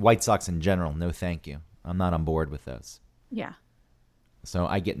 white socks in general, no thank you. I'm not on board with those. Yeah. So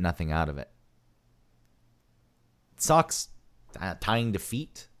I get nothing out of it. Socks tying to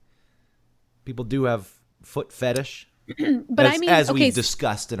feet. People do have foot fetish. But as we okay,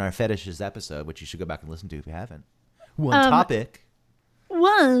 discussed in our fetishes episode, which you should go back and listen to if you haven't. One Um, topic.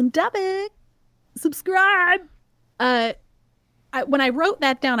 one topic. Subscribe. When I wrote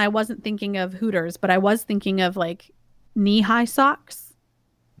that down, I wasn't thinking of Hooters, but I was thinking of like knee-high socks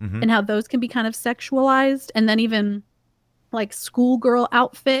Mhm. and how those can be kind of sexualized. And then even like schoolgirl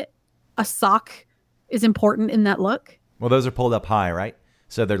outfit, a sock is important in that look. Well, those are pulled up high, right?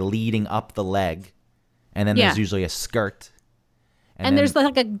 So they're leading up the leg, and then Yeah. there's usually a skirt. And then- there's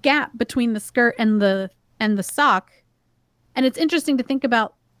like a gap between the skirt and the sock. And it's interesting to think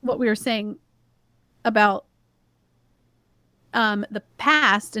about what we were saying about the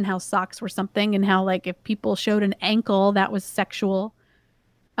past and how socks were something, and how like if people showed an ankle, that was sexual.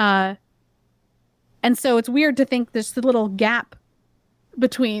 And so it's weird to think there's the little gap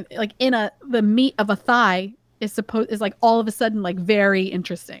between like the meat of a thigh is like all of a sudden like very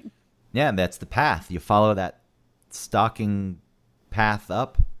interesting. Yeah, that's the path. You follow that stocking path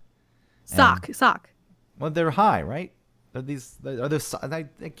up. Sock. Well, they're high, right? Are those? I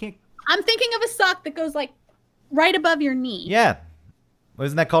can't. I'm thinking of a sock that goes like right above your knee. Yeah. Well,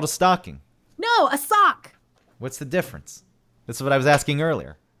 isn't that called a stocking? No, a sock. What's the difference? That's what I was asking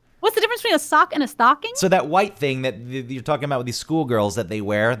earlier. What's the difference between a sock and a stocking? So that white thing that you're talking about with these schoolgirls that they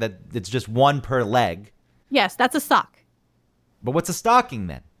wear, that it's just one per leg. Yes, that's a sock. But what's a stocking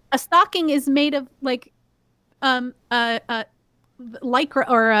then? A stocking is made of like lycra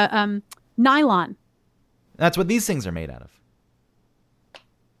or nylon. That's what these things are made out of.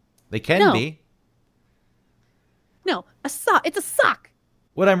 They can No. be. No, a sock. It's a sock.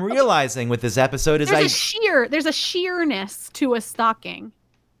 What I'm realizing with this episode is There's a sheerness to a stocking.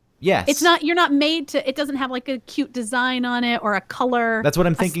 yes. It's not, you're not made to, it doesn't have like a cute design on it or a color. That's what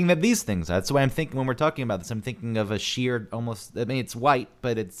I'm thinking that these things are. That's why I'm thinking when we're talking about this. I'm thinking of a sheer, almost, I mean, it's white,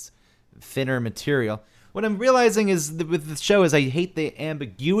 but it's thinner material. What I'm realizing is that with the show is I hate the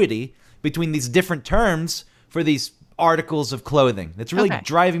ambiguity between these different terms for these articles of clothing. It's really Okay.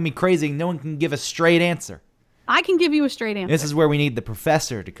 driving me crazy. No one can give a straight answer. I can give you a straight answer. This is where we need the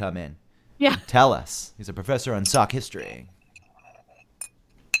professor to come in. Yeah. Tell us. He's a professor on sock history.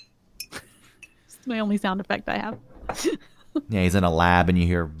 It's my only sound effect I have. Yeah, he's in a lab and you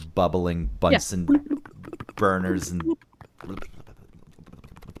hear bubbling Bunsen burners and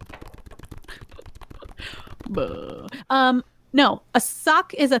No, a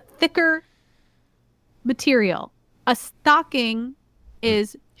sock is a thicker material. A stocking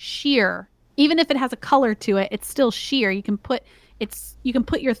is sheer. Even if it has a color to it, it's still sheer. You can put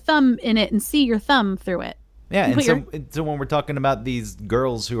your thumb in it and see your thumb through it. yeah. You And put so, so when we're talking about these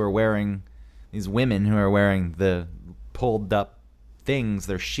girls who are wearing, these women who are wearing the pulled up things,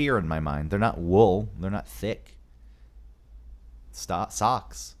 they're sheer in my mind. They're not wool. They're not thick.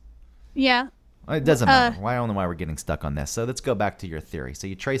 Socks. Yeah. It doesn't matter. I don't know why we're getting stuck on this. So let's go back to your theory. So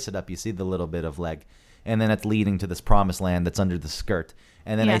you trace it up, you see the little bit of leg, and then it's leading to this promised land that's under the skirt.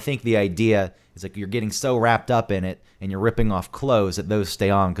 And then I Yeah. think the idea is like you're getting so wrapped up in it and you're ripping off clothes that those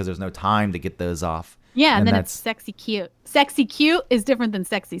stay on because there's no time to get those off. Yeah, and then that's, it's sexy cute. Sexy cute is different than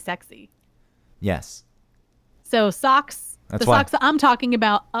sexy sexy. yes. So socks, That's the why- socks that I'm talking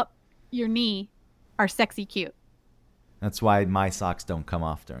about up your knee are sexy cute That's why my socks don't come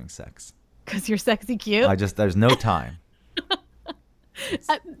off during sex. because you're sexy cute. There's no time.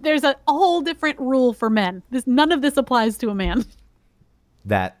 There's a whole different rule for men. None of this applies to a man.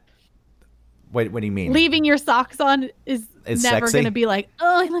 What do you mean? Leaving your socks on is It's never sexy? going to be like,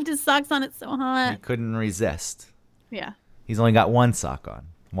 oh, he left his socks on. It's so He hot. couldn't resist. Yeah. He's only got one sock on.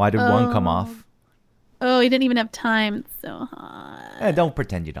 Why did one come off? Oh, he didn't even have time. It's so hot. Don't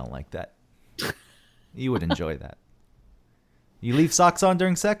pretend you don't like that. You would enjoy that. You leave socks on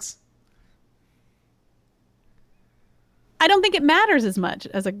during sex? I don't think it matters as much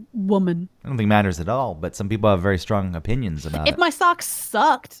as a woman. I don't think it matters at all, but some people have very strong opinions about If it. my socks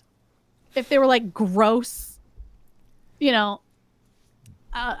sucked, if they were like gross, you know,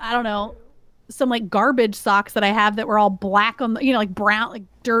 I don't know, some like garbage socks that I have that were all black on the, you know, like brown, like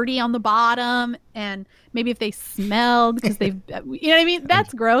dirty on the bottom, and maybe if they smelled because they've, you know what I mean?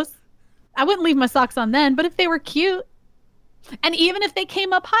 That's gross. I wouldn't leave my socks on then, but if they were cute, and even if they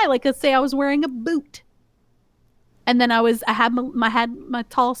came up high, like let's say I was wearing a boot, and then I had my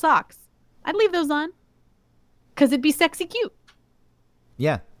tall socks, I'd leave those on because it'd be sexy cute.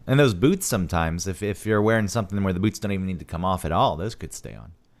 Yeah. And those boots sometimes, if you're wearing something where the boots don't even need to come off at all, those could stay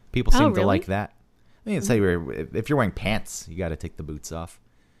on. People seem to really? like that. I mean, say if you're wearing pants, you got to take the boots off.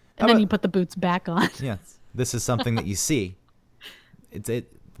 And then you put the boots back on. Yeah, this is something that you see.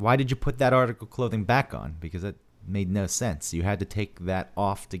 Why did you put that article of clothing back on? Because it made no sense. You had to take that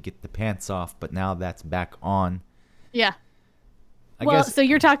off to get the pants off, but now that's back on. Yeah. I Well, guess so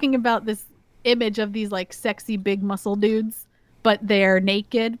you're talking about this image of these like sexy big muscle dudes but they're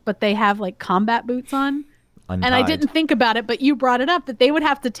naked, but they have like combat boots on. Untied. And I didn't think about it, but you brought it up that they would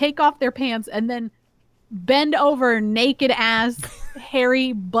have to take off their pants and then bend over naked ass,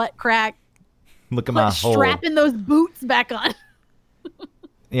 hairy butt crack, Look at my hole. strapping those boots back on.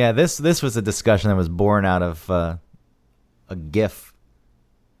 Yeah, this was a discussion that was born out of a GIF.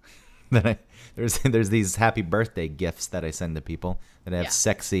 There's these happy birthday GIFs that I send to people that have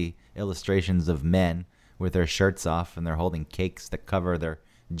sexy illustrations of men with their shirts off and they're holding cakes that cover their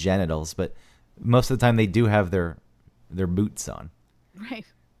genitals, but most of the time they do have their boots on. Right.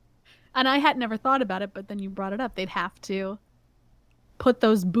 And I had never thought about it, but then you brought it up. They'd have to put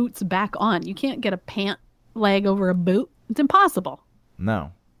those boots back on. You can't get a pant leg over a boot. It's impossible.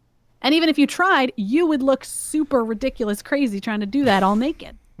 No. And even if you tried, you would look super ridiculous crazy trying to do that all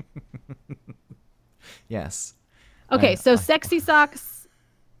naked. Yes. Okay, so sexy socks.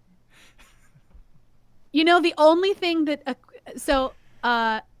 You know, the only thing that...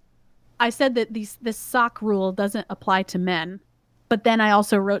 I said that this sock rule doesn't apply to men, but then I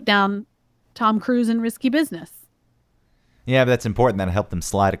also wrote down Tom Cruise in Risky Business. Yeah, but that's important. That helped them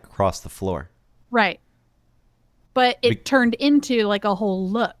slide across the floor. Right. But it turned into like a whole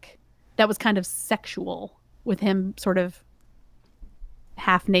look that was kind of sexual with him sort of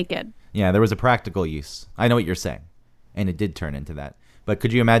half naked. Yeah, there was a practical use. I know what you're saying. And it did turn into that. But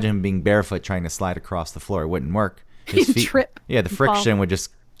could you imagine him being barefoot trying to slide across the floor? It wouldn't work. His He'd feet, trip. Yeah, the and friction fall. would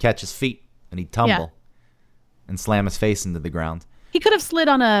just catch his feet and he'd tumble and slam his face into the ground. He could have slid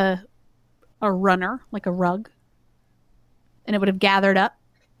on a runner, like a rug, and it would have gathered up.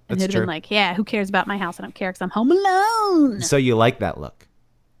 And That's it'd have true. been like, yeah, who cares about my house? I don't care because I'm home alone. So you like that look?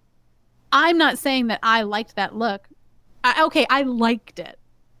 I'm not saying that I liked that look. I liked it.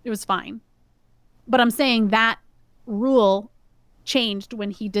 It was fine. But I'm saying that rule changed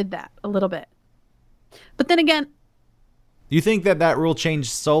when he did that a little bit. But then again, Do you think that rule changed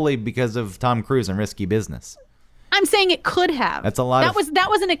solely because of Tom Cruise and Risky Business? I'm saying it could have. That's a lot That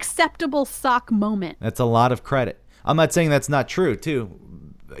was an acceptable sock moment. That's a lot of credit. I'm not saying that's not true, too,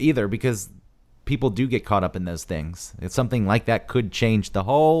 either, because people do get caught up in those things. It's something like that could change the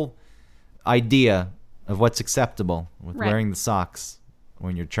whole idea of what's acceptable with Right. wearing the socks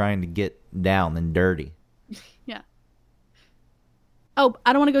when you're trying to get down and dirty. Yeah. Oh,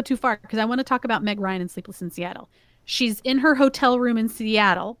 I don't want to go too far because I want to talk about Meg Ryan in Sleepless in Seattle. She's in her hotel room in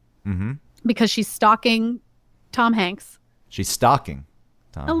Seattle Mm-hmm. because she's stalking Tom Hanks She's stalking.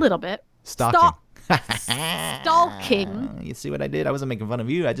 Tom. a little bit. Stalking. Stalking. You see what I did? I wasn't making fun of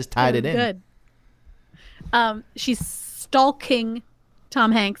you. I just tied it in. Good. She's stalking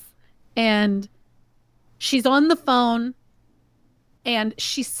Tom Hanks, and she's on the phone, and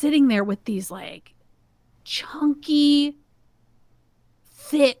she's sitting there with these like chunky,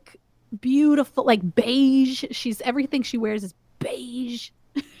 thick, beautiful, like beige. Everything she wears is beige.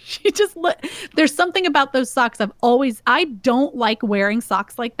 She just there's something about those socks I don't like wearing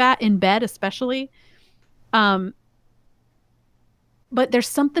socks like that in bed, especially. But there's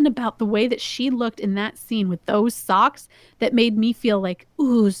something about the way that she looked in that scene with those socks that made me feel like,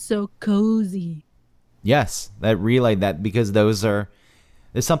 ooh, so cozy. Yes, that relayed that because there's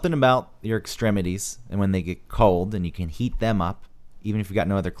something about your extremities and when they get cold and you can heat them up, even if you've got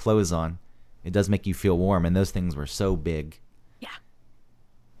no other clothes on, it does make you feel warm. And those things were so big. Yeah.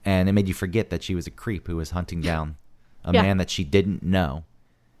 And it made you forget that she was a creep who was hunting down a Yeah. man that she didn't know.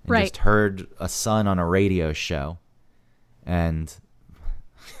 And Right. just heard a son on a radio show. And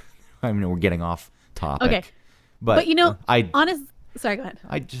I mean, we're getting off topic. Okay. But you know, I sorry, go ahead.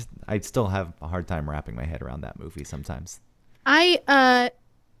 I still have a hard time wrapping my head around that movie sometimes. I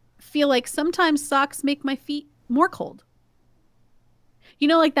feel like sometimes socks make my feet more cold. You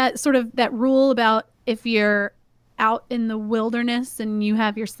know, like that sort of that rule about if you're out in the wilderness and you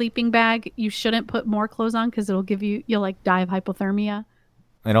have your sleeping bag, you shouldn't put more clothes on because you'll like die of hypothermia.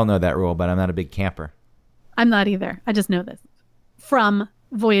 I don't know that rule, but I'm not a big camper. I'm not either. I just know this from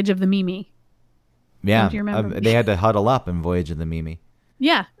Voyage of the Mimi. Yeah, Do you remember? they had to huddle up in Voyage of the Mimi.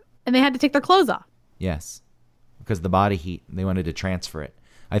 Yeah, and they had to take their clothes off. Yes, because the body heat, they wanted to transfer it.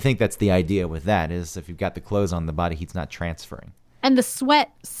 I think that's the idea with that, is if you've got the clothes on, the body heat's not transferring. And the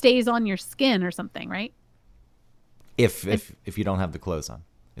sweat stays on your skin or something, right? If you don't have the clothes on,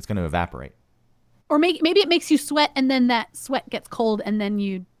 it's going to evaporate. Or maybe it makes you sweat and then that sweat gets cold and then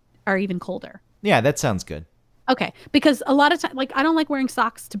you are even colder. Yeah, that sounds good. Okay, because a lot of times, like, I don't like wearing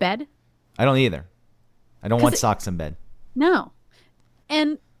socks to bed. I don't either. I don't want socks in bed. No.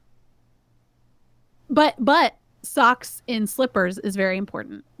 And but socks in slippers is very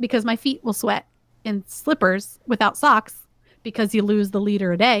important because my feet will sweat in slippers without socks because you lose the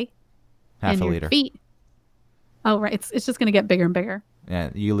liter a day Half in a your liter. feet. Oh, right. It's just going to get bigger and bigger. Yeah,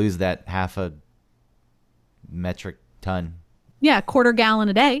 you lose that half a metric ton. Yeah, a quarter gallon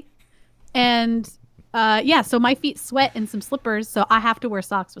a day. And so my feet sweat in some slippers, so I have to wear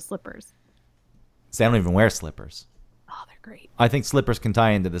socks with slippers. See, I don't even wear slippers. Oh, they're great. I think slippers can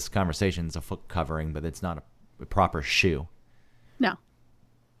tie into this conversation as a foot covering, but it's not a proper shoe. No.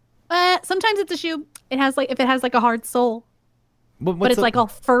 Sometimes it's a shoe. It has if it has like a hard sole, but it's like all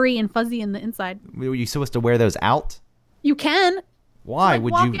furry and fuzzy in the inside. Were you supposed to wear those out? You can. Why Like,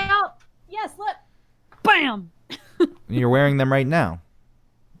 would walk you? out. Yes, look. Bam. You're wearing them right now.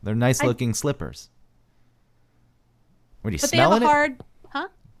 They're nice looking slippers. What are you But they have smelling a it? hard. Huh?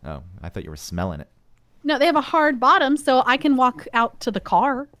 Oh, I thought you were smelling it. No, they have a hard bottom, so I can walk out to the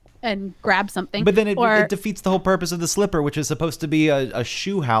car and grab something. But then it or defeats the whole purpose of the slipper, which is supposed to be a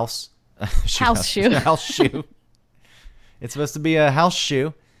shoe house. House shoe. House shoe. It's supposed to be a house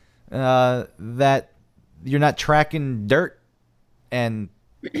shoe that you're not tracking dirt and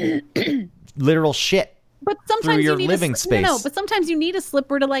literal shit. but sometimes your you need living space. No, but sometimes you need a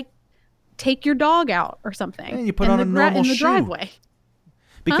slipper to take your dog out or something. And you put in on the a normal in the shoe. driveway.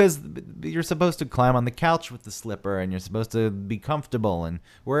 Because you're supposed to climb on the couch with the slipper, and you're supposed to be comfortable and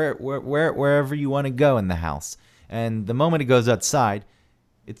wherever you want to go in the house. And the moment it goes outside,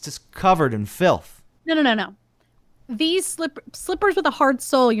 it's just covered in filth. No. These slippers with a hard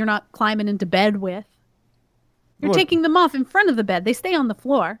sole, you're not climbing into bed with. You're What? taking them off in front of the bed. They stay on the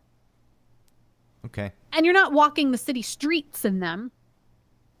floor. Okay. And you're not walking the city streets in them.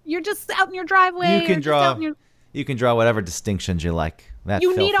 You're just out in your driveway. You can or just draw. out in your- You can draw whatever distinctions you like. That You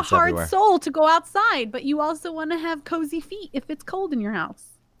filth need a is hard everywhere. sole to go outside, but you also want to have cozy feet if it's cold in your house.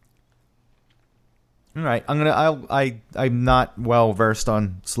 All right, I'm not well versed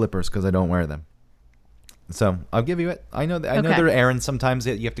on slippers because I don't wear them. So I'll give you it. I know Okay. there are errands sometimes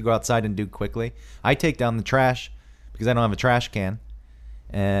that you have to go outside and do quickly. I take down the trash because I don't have a trash can,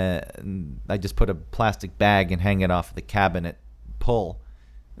 and I just put a plastic bag and hang it off the cabinet pull,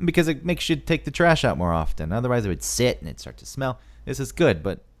 because it makes you take the trash out more often. Otherwise, it would sit and it'd start to smell. This is good,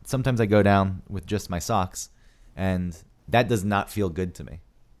 but sometimes I go down with just my socks, and that does not feel good to me.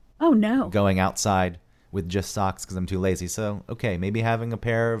 Oh, no. Going outside with just socks because I'm too lazy. So, okay, maybe having a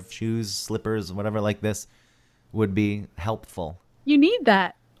pair of shoes, slippers, whatever like this would be helpful. You need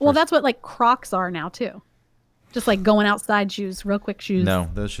that. Well, First- that's what Crocs are now, too. Just going outside shoes, real quick shoes. No,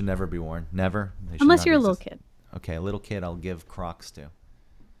 those should never be worn. Never. They should Unless not you're a little exist. kid. Okay, a little kid I'll give Crocs to.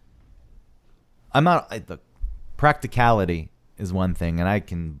 The practicality is one thing, and I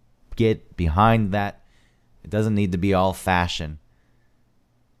can get behind that. It doesn't need to be all fashion.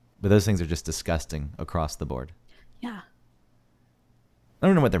 But those things are just disgusting across the board. Yeah. I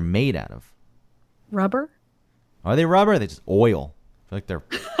don't know what they're made out of. Rubber? Are they rubber? Are they just oil? I feel like they're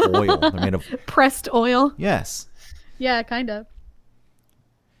oil. They're made of... Pressed oil? Yes. Yeah, kind of.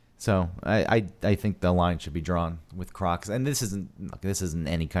 So I think the line should be drawn with Crocs. And this isn't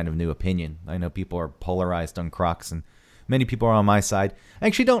any kind of new opinion. I know people are polarized on Crocs, and many people are on my side. I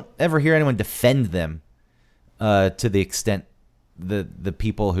actually don't ever hear anyone defend them to the extent the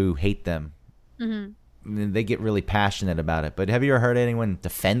people who hate them. Mm-hmm. I mean, they get really passionate about it. But have you ever heard anyone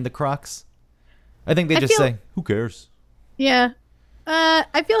defend the Crocs? I think they just say, who cares? Yeah.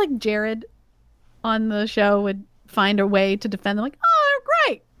 I feel like Jared on the show would find a way to defend them. Oh,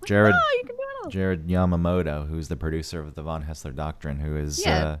 they're great. Jared, you can do it all. Jared Yamamoto, who's the producer of the Von Hessler Doctrine, who is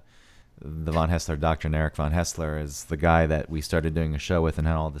Yeah. the Von Hessler Doctrine. Eric Von Hessler is the guy that we started doing a show with, and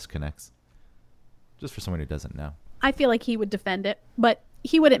how all this connects. Just for someone who doesn't know. I feel like he would defend it, but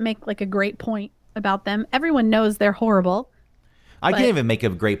he wouldn't make a great point about them. Everyone knows they're horrible. I But- can't even make a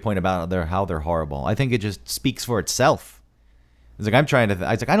great point about how they're horrible. I think it just speaks for itself. It's like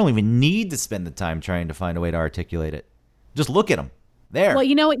I don't even need to spend the time trying to find a way to articulate it. Just look at them. There. Well,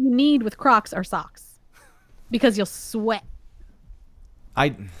 you know what you need with Crocs are socks, because you'll sweat.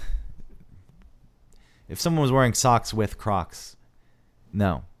 If someone was wearing socks with Crocs,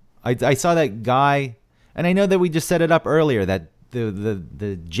 no. I saw that guy, and I know that we just set it up earlier that the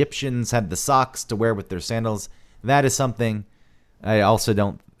Egyptians had the socks to wear with their sandals. That is something I also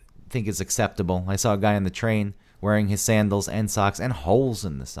don't think is acceptable. I saw a guy on the train wearing his sandals and socks and holes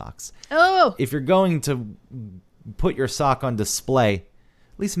in the socks. Oh, If you're going to put your sock on display,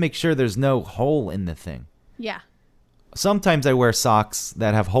 at least make sure there's no hole in the thing. yeah. Sometimes I wear socks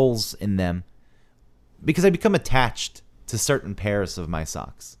that have holes in them because I become attached to certain pairs of my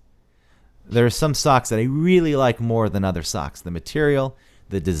socks. There are some socks that I really like more than other socks. The material,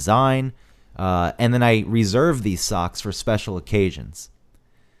 the design, and then I reserve these socks for special occasions.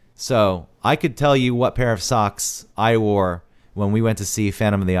 So I could tell you what pair of socks I wore when we went to see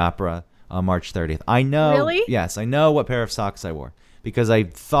Phantom of the Opera on March 30th. I know. Really? Yes, I know what pair of socks I wore because I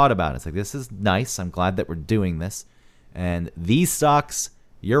thought about it. It's like, this is nice. I'm glad that we're doing this. And these socks,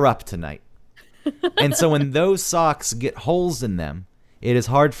 you're up tonight. And so when those socks get holes in them, it is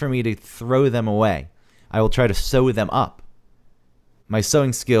hard for me to throw them away. I will try to sew them up. My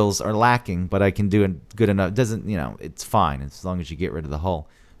sewing skills are lacking, but I can do it good enough. It doesn't, it's fine as long as you get rid of the hole.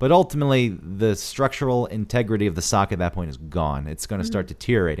 But ultimately, the structural integrity of the sock at that point is gone. It's going to start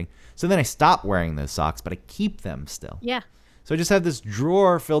deteriorating. So then I stop wearing those socks, but I keep them still. Yeah. So I just have this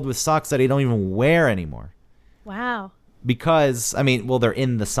drawer filled with socks that I don't even wear anymore. Wow. Because, they're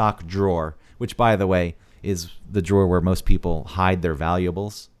in the sock drawer, which, by the way, is the drawer where most people hide their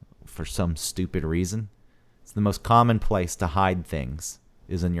valuables for some stupid reason. It's the most common place to hide things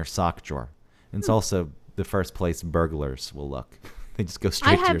is in your sock drawer. And it's also the first place burglars will look. They just go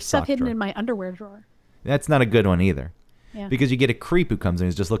straight to your I have sock stuff hidden drawer. in my underwear drawer. That's not a good one either. Yeah. Because you get a creep who comes in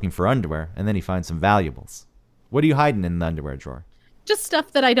who's just looking for underwear, and then he finds some valuables. What are you hiding in the underwear drawer? Just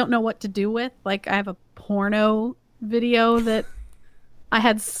stuff that I don't know what to do with. Like I have a porno video that I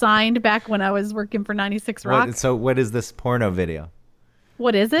had signed back when I was working for 96 Rock. So what is this porno video?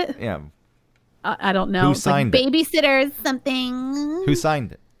 What is it? Yeah. I don't know. Who It's like signed it? Babysitters, something. Who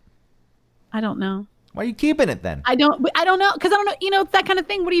signed it? I don't know. Why are you keeping it then? I don't know because I don't know. It's that kind of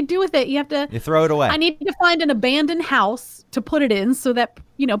thing. What do you do with it? You have to. You throw it away. I need to find an abandoned house to put it in so that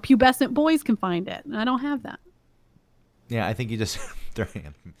pubescent boys can find it. And I don't have that. Yeah, I think you just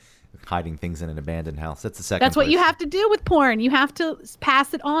hiding things in an abandoned house. That's the second. That's what you place. have to do with porn. You have to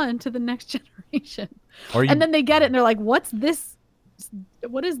pass it on to the next generation. Or you, And then they get it and they're like, "What's this?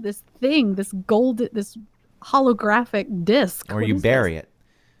 What is this thing? This holographic disc?" or you bury it.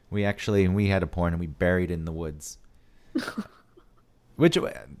 We had a porn and we buried it in the woods.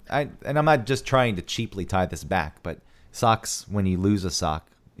 I'm not just trying to cheaply tie this back, but socks, when you lose a sock,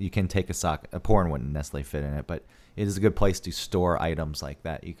 you can take a sock. A porn wouldn't necessarily fit in it, but it is a good place to store items like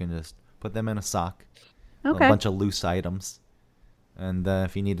that. You can just put them in a sock. Okay. A bunch of loose items. And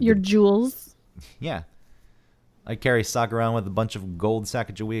if you needed Your jewels. Yeah. I carry a sock around with a bunch of gold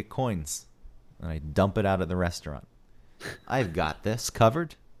Sacagawea coins. And I dump it out at the restaurant. I've got this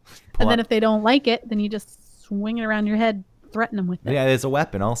covered. And then if they don't like it, then you just swing it around your head, threaten them with it. Yeah, it's a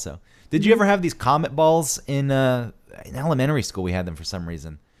weapon also. Did you ever have these comet balls in elementary school? We had them for some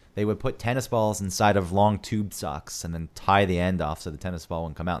reason. They would put tennis balls inside of long tube socks and then tie the end off so the tennis ball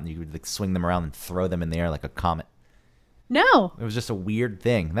wouldn't come out, and you would swing them around and throw them in the air like a comet. No. It was just a weird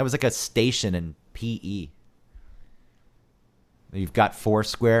thing. That was like a station in PE. You've got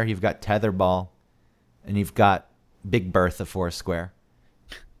Foursquare, you've got Tetherball, and you've got Big Bertha Foursquare.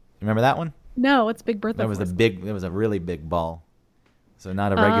 Remember that one? No, it's Big Bertha. That was it was a really big ball. So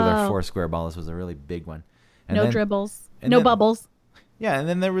not a regular Foursquare ball. This was a really big one. And no then, dribbles. and No then- bubbles. Yeah, and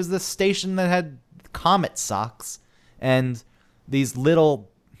then there was this station that had comet socks, and these little.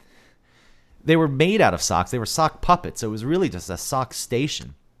 They were made out of socks. They were sock puppets. So it was really just a sock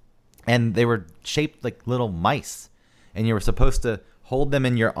station, and they were shaped like little mice, and you were supposed to hold them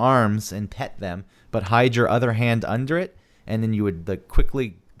in your arms and pet them, but hide your other hand under it, and then you would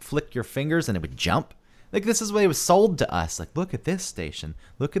quickly flick your fingers, and it would jump. Like, this is what it was sold to us. Like, look at this station.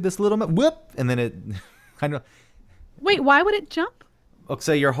 Look at this little whoop, and then it kind of. Wait, why would it jump?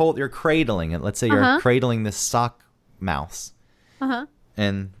 So you're cradling it. Let's say you're cradling this sock mouse. Uh-huh.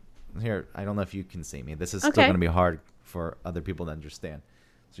 And here, I don't know if you can see me. This is still Okay. going to be hard for other people to understand.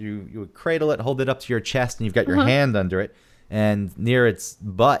 So you would cradle it, hold it up to your chest, and you've got your hand under it. And near its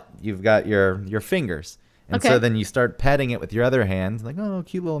butt, you've got your fingers. And so Okay. then you start petting it with your other hand, like, oh,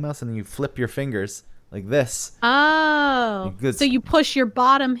 cute little mouse. And then you flip your fingers like this. Oh. Good. So you push your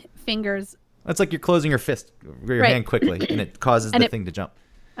bottom fingers. It's like you're closing your fist, your Right. hand quickly, and it causes And the it- thing to jump.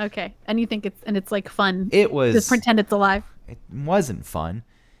 Okay. And you think it's like fun. It was. Just pretend it's alive. It wasn't fun,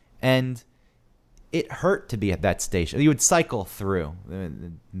 and it hurt to be at that station. You would cycle through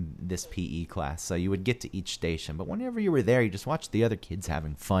this PE class, so you would get to each station. But whenever you were there, you just watched the other kids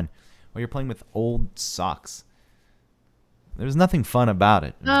having fun while you're playing with old socks. There was nothing fun about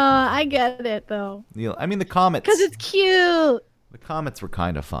it. I get it though. The comets. Because it's cute. The comets were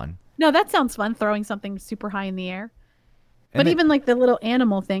kind of fun. No, that sounds fun, throwing something super high in the air. And But then- even like the little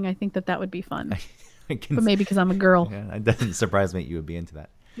animal thing, I think that would be fun. I can But maybe because I'm a girl. Yeah, it doesn't surprise me you would be into that.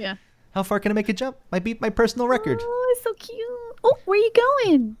 Yeah. How far can I make a jump? I beat my personal record. Oh, it's so cute. Oh, where are you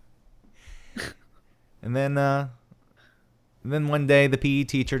going? And then one day the PE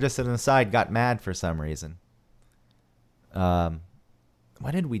teacher, just as an aside, got mad for some reason.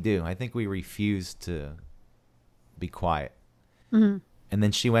 What did we do? I think we refused to be quiet. Mm-hmm. And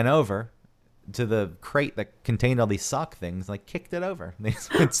then she went over to the crate that contained all these sock things, like kicked it over. They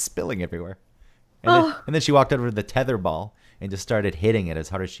just went spilling everywhere. And then she walked over to the tether ball and just started hitting it as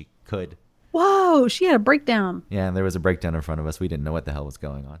hard as she could. Whoa, she had a breakdown. Yeah, and there was a breakdown in front of us. We didn't know what the hell was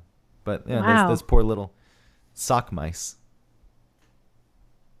going on. But yeah, Wow. those poor little sock mice.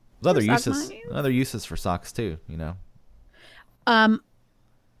 There's other Poor sock uses, mice. other uses for socks too. You know.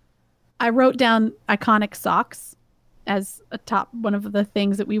 I wrote down iconic socks as a top one of the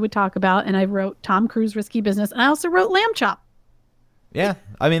things that we would talk about, and I wrote Tom Cruise Risky Business, and I also wrote Lamb Chop. Yeah,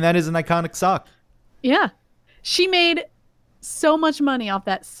 I mean that is an iconic sock. Yeah, she made so much money off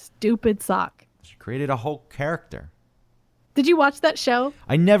that stupid sock. She created a whole character. Did you watch that show?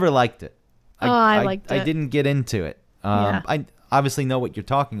 I never liked it. I liked I it. didn't get into it. Yeah. I obviously know what you're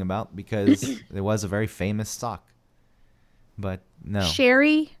talking about because it was a very famous sock. But no.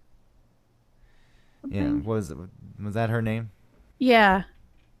 Sherry. Yeah, was that her name? Yeah.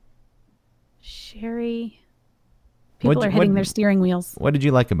 Sherry. People What'd are you- hitting what- their steering wheels. What did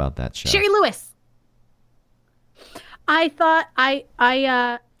you like about that show? Sherry Lewis. I thought I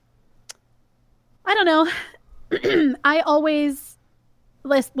don't know. I always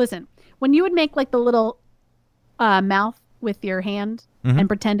listen. When you would make like the little mouth with your hand Mhm. and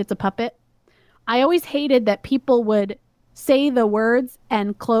pretend it's a puppet, I always hated that people would say the words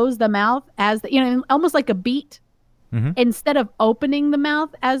and close the mouth as almost like a beat Mhm. instead of opening the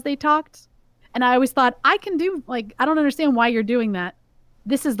mouth as they talked. And I always thought I don't understand why you're doing that.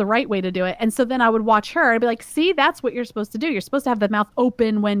 This is the right way to do it. And so then I would watch her. I'd be like, see, that's what you're supposed to do. You're supposed to have the mouth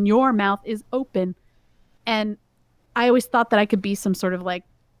open when your mouth is open. And I always thought that I could be some sort of like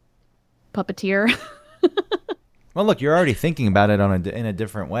puppeteer. Well, look, you're already thinking about it in a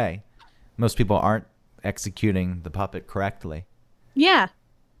different way. Most people aren't executing the puppet correctly. Yeah.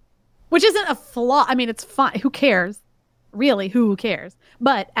 Which isn't a flaw. I mean, it's fine. Who cares? Really, who cares?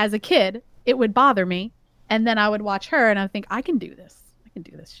 But as a kid, it would bother me. And then I would watch her and I would think, I can do this. I can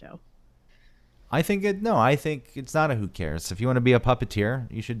do this show. I think it's not a who cares. If you want to be a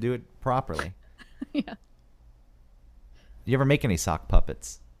puppeteer, you should do it properly. Yeah. You ever make any sock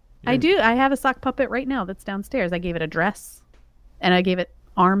puppets? I do. I have a sock puppet right now that's downstairs. I gave it a dress and I gave it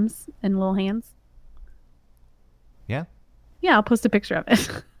arms and little hands. Yeah? Yeah, I'll post a picture of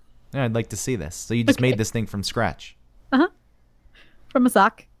it. Yeah, I'd like to see this. So you just made this thing from scratch. From a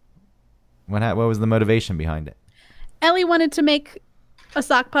sock. What was the motivation behind it? Ellie wanted to make a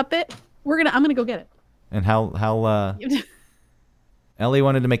sock puppet. I'm gonna go get And how it. Ellie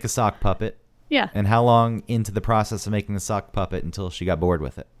wanted to make a sock puppet. Yeah. And how long into the process of making the sock puppet until she got bored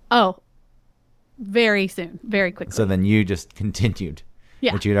with it? Oh, very soon, very quickly. So then you just continued.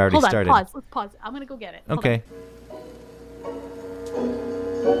 Yeah. What you'd already Hold on, started. Pause. Let's pause. I'm gonna go get it. Hold on. Okay.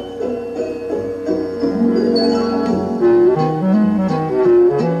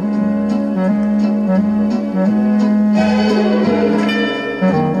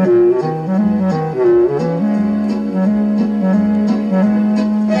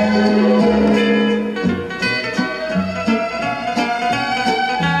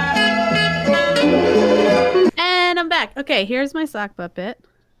 And I'm back. Okay, here's my sock puppet.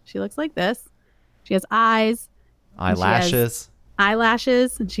 She looks like this. She has eyes, And she has- Eyelashes,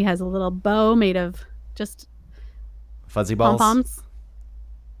 eyelashes, and she has a little bow made of just fuzzy balls. pom-poms. Is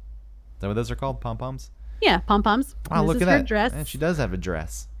that what those are called? Pom-poms? Yeah, pom-poms. Wow, This look is at her that. dress. Man, she does have a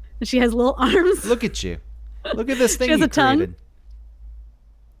dress. And she has little arms. Look at you. Look at this thing has you a tongue. created.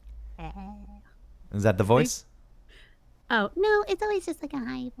 Is that the voice? Oh, No, it's always just like a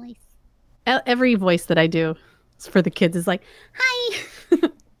high voice. every voice that I do for the kids is like, Hi.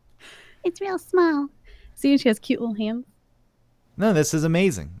 It's real small. see, she has cute little hands. No, this is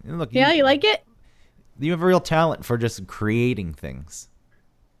amazing. And look, Yeah, you like it? you have a real talent for just creating things.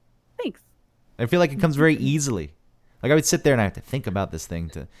 Thanks. I feel like it comes very easily. Like I would sit there and I have to think about this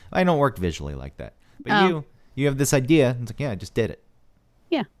thing I don't work visually like that. But Oh. you have this idea. It's like, yeah, I just did it.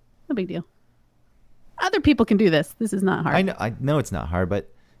 Yeah, no big deal. Other people can do this. This is not hard. I know it's not hard,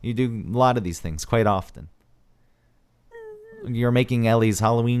 but you do a lot of these things quite often. You're making Ellie's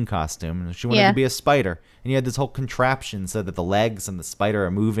Halloween costume, and she wanted Yeah. to be a spider, and you had this whole contraption so that the legs and the spider are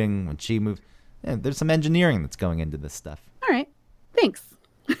moving when she moves. Yeah, there's some engineering that's going into this stuff. All right. Thanks.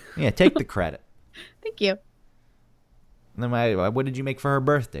 Yeah, take the credit. Thank you. And then what did you make for her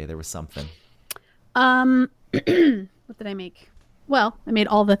birthday? There was something. What did I make? Well, I made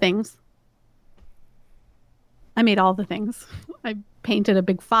all the things. I painted a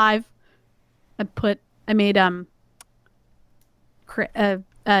big 5. I made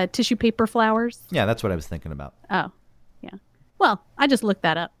tissue paper flowers. Yeah, that's what I was thinking about. Oh, yeah. Well, I just looked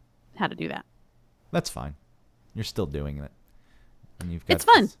that up, how to do that. That's fine. You're still doing it. And you've got It's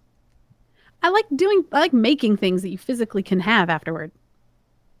fun. this- I like making things that you physically can have afterward.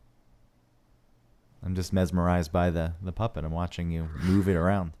 I'm just mesmerized by the puppet. I'm watching you move it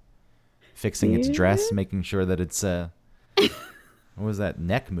around, fixing its dress, making sure that it's what was that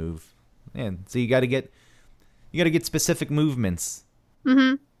neck move? Man, so you got to get specific movements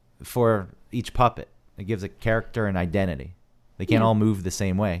for each puppet. It gives a character and identity. They can't all move the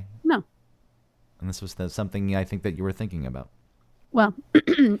same way. No. And this was something I think that you were thinking about. Well,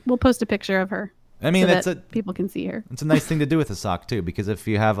 we'll post a picture of her. I mean, so people can see her. It's a nice thing to do with a sock too, because if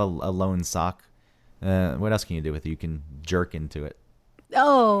you have a lone sock, what else can you do with it? You can jerk into it.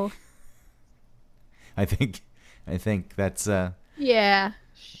 Oh. I think that's Yeah.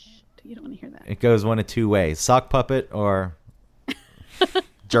 Shh, you don't want to hear that. it goes one of two ways: sock puppet or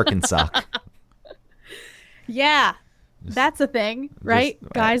jerkin sock. Yeah. That's a thing, right?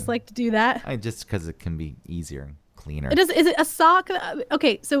 Guys like to do that. Just because it can be easier and cleaner. Is it a sock?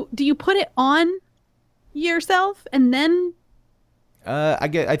 Okay, so do you put it on yourself and then,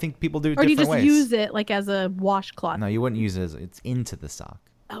 I think people do it or do different you just ways. use it like as a washcloth? No, you wouldn't use it it's into the sock.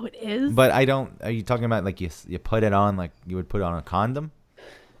 Oh, it is. But I don't. Are you talking about like you put it on like you would put on a condom?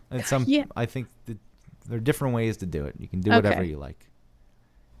 Yeah. I think that there are different ways to do it. You can do whatever you like.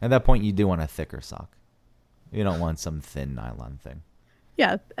 At that point, you do want a thicker sock. You don't want some thin nylon thing.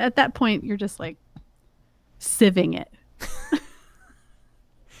 Yeah. At that point, you're just like sieving it.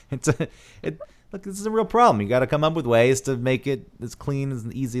 Look, this is a real problem. You got to come up with ways to make it as clean as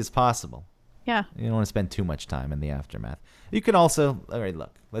easy as possible. Yeah. You don't want to spend too much time in the aftermath. You can also, all right,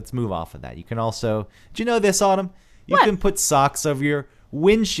 look, let's move off of that. You can also, do you know this, Autumn? You What? can put socks over your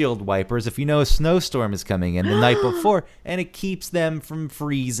windshield wipers if you know a snowstorm is coming in the night before, and it keeps them from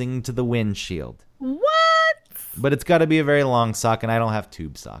freezing to the windshield. What? But it's got to be a very long sock, and I don't have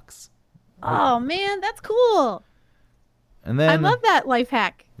tube socks. Oh man, that's cool. And then I love that life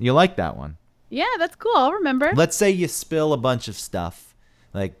hack. you like that one. Yeah, that's cool. I'll remember. Let's say you spill a bunch of stuff,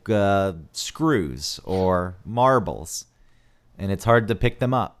 like screws or marbles, and it's hard to pick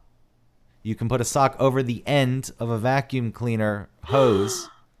them up. You can put a sock over the end of a vacuum cleaner hose,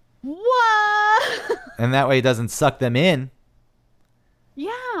 What? and that way it doesn't suck them in.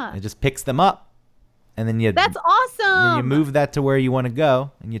 Yeah. It just picks them up, and then you That's awesome. then you move that to where you want to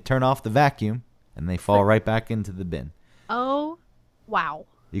go, and you turn off the vacuum, and they fall right back into the bin. Oh, wow.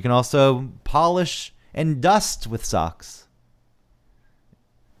 You can also polish and dust with socks.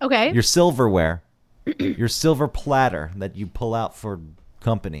 Okay. Your silverware, your silver platter that you pull out for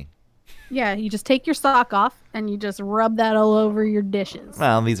company. Yeah, you just take your sock off and you just rub that all over your dishes.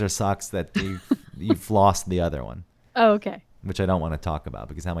 Well, these are socks that you've lost the other one, Oh, okay. which I don't want to talk about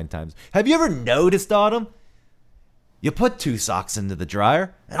because how many times have you ever noticed, Autumn? You put 2 socks into the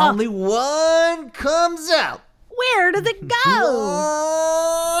dryer and only one comes out. Where does it go?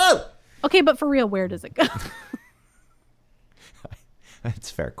 Whoa! Okay, but for real, where does it go?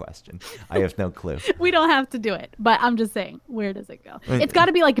 It's a fair question. I have no clue. We don't have to do it, but I'm just saying, where does it go? It's got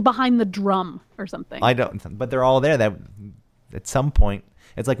to be like behind the drum or something. I don't, but they're all there. That at some point,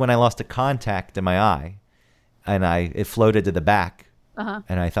 it's like when I lost a contact in my eye, and it floated to the back,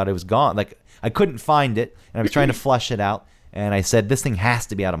 and I thought it was gone. Like I couldn't find it, and I was trying to flush it out, and I said, "This thing has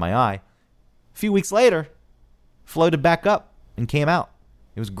to be out of my eye." A few weeks later, floated back up and came out.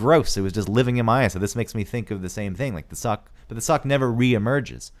 It was gross. It was just living in my eye. So this makes me think of the same thing, like the sock, but the sock never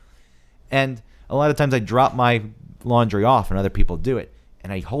re-emerges. And a lot of times I drop my laundry off and other people do it.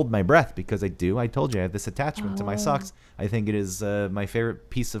 And I hold my breath because I do. I told you I have this attachment to my socks. I think it is my favorite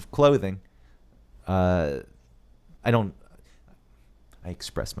piece of clothing. I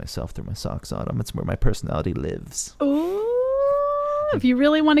express myself through my socks, Autumn. It's where my personality lives. Ooh, if you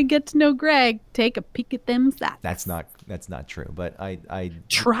really want to get to know Greg, take a peek at them socks. That's not true. But I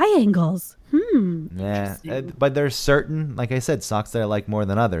Triangles. yeah. But there's certain, like I said, socks that I like more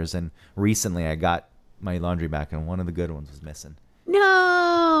than others. And recently I got my laundry back, and one of the good ones was missing.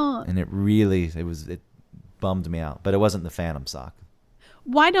 No. And it bummed me out. But it wasn't the Phantom sock.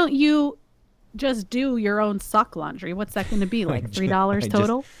 Why don't you just do your own sock laundry? What's that going to be? Like $3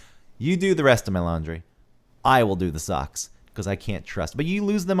 total? You do the rest of my laundry. I will do the socks because I can't trust. But you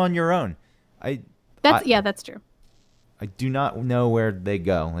lose them on your own. That's true. I do not know where they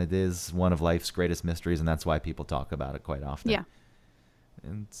go. It is one of life's greatest mysteries, and that's why people talk about it quite often. Yeah.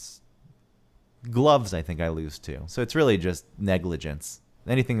 And gloves, I think I lose too. So it's really just negligence.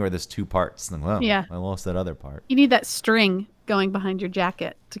 Anything where there's 2 parts, then, well, Yeah. I lost that other part. You need that string going behind your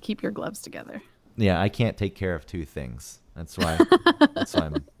jacket to keep your gloves together. Yeah, I can't take care of 2 things. That's why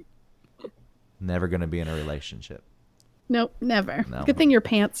I'm never going to be in a relationship. Nope, never. No. Good thing your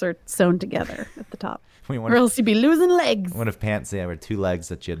pants are sewn together at the top. I mean, Or else you'd be losing legs. what if pants were 2 legs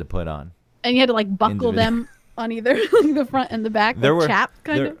that you had to put on? And you had to like buckle Individual. them on either like, the front and the back, There like were chaps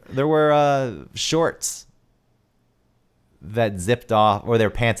kind of. there were shorts that zipped off, or they were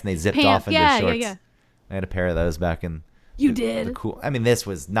pants and they zipped off into shorts. Yeah. I had a pair of those back in You the did? cool. I mean, this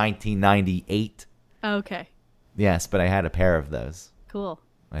was 1998. Okay, Yes, but I had a pair of those. cool.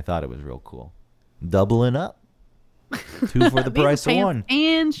 I thought it was real cool. Doubling up. 2 for the These price of pants 1.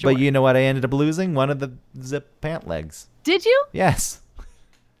 And shorts. But you know what I ended up losing? One of the zip pant legs. Did you? Yes.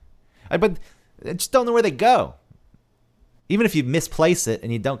 But I just don't know where they go. Even if you misplace it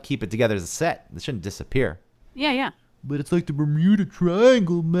and you don't keep it together as a set, it shouldn't disappear. Yeah. But it's like the Bermuda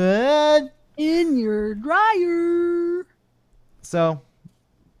Triangle, man. In your dryer. So,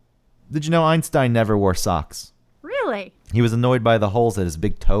 did you know Einstein never wore socks? Really? He was annoyed by the holes that his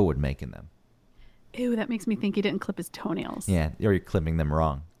big toe would make in them. Ew, that makes me think he didn't clip his toenails. Yeah, or you're clipping them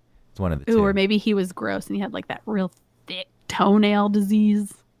wrong. It's one of the Ooh, two. or maybe he was gross and he had like that real thick toenail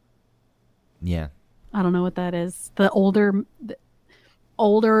disease. Yeah. I don't know what that is. The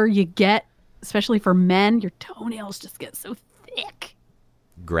older you get, especially for men, your toenails just get so thick.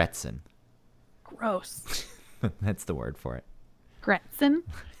 Gretchen. Gross. That's the word for it. Gretchen?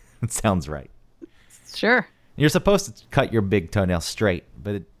 It sounds right. Sure. You're supposed to cut your big toenail straight,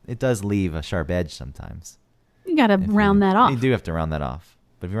 but it does leave a sharp edge sometimes. You gotta If round that off. You do have to round that off.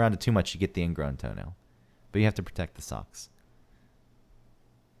 But if you round it too much, you get the ingrown toenail. But you have to protect the socks.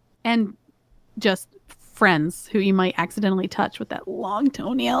 And just friends who you might accidentally touch with that long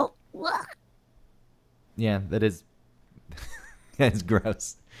toenail. Ugh. Yeah, that is it's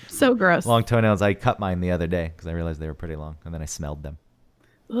gross. So gross. Long toenails. I cut mine the other day because I realized they were pretty long, and then I smelled them.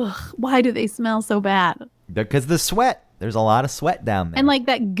 Ugh. Why do they smell so bad? Because the sweat. There's a lot of sweat down there. And like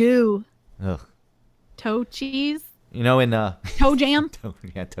that goo. Ugh. Toe cheese? You know, in Toe jam?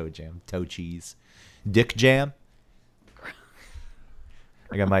 toe jam, toe cheese, dick jam.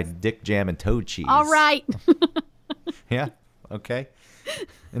 I got my dick jam and toe cheese. All right. Yeah. Okay.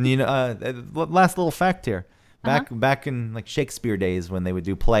 And you know, last little fact here. Back in like Shakespeare days when they would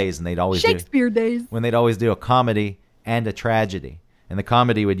do plays and they'd always Shakespeare days. when they'd always do a comedy and a tragedy, and the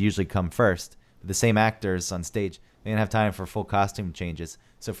comedy would usually come first. The same actors on stage, they didn't have time for full costume changes.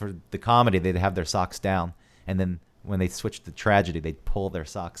 So for the comedy, they'd have their socks down, and then when they switched to tragedy, they'd pull their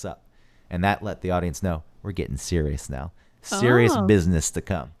socks up, and that let the audience know we're getting serious now. Serious Oh. business to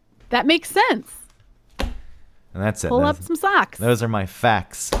come. That makes sense. And that's it. Pull Those- up some socks. Those are my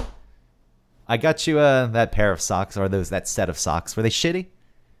facts. I got you that pair of socks, or that set of socks. Were they shitty?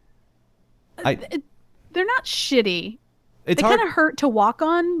 They're not shitty. It's They hard. kind of hurt to walk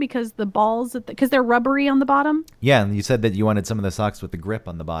on because the balls, because they're rubbery on the bottom. Yeah, and you said that you wanted some of the socks with the grip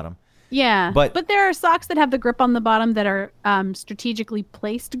on the bottom. Yeah. But- there are socks that have the grip on the bottom that are strategically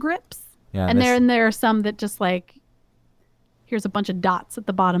placed grips. Yeah, And this- there are some that just like, here's a bunch of dots at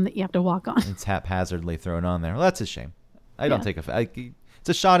the bottom that you have to walk on. It's haphazardly thrown on there. Well, that's a shame. I don't Yeah. take it's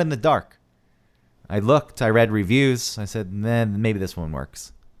a shot in the dark. I looked, I read reviews. I said, maybe this one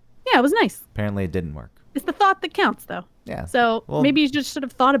works. Yeah, it was nice. Apparently, it didn't work. It's the thought that counts, though. Yeah. So Well- maybe you just should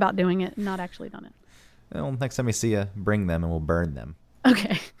have thought about doing it and not actually done it. Well, next time we see you, bring them and we'll burn them.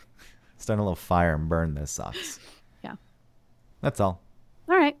 Okay. Start a little fire and burn those socks. Yeah. That's all.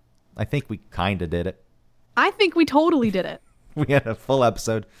 All right. I think we kind of did it. I think we totally did it. We had a full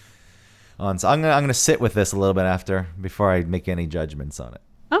episode on. So I'm gonna sit with this a little bit before I make any judgments on it.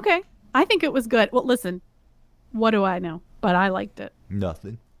 Okay. I think it was good. Well, listen, what do I know? But I liked it.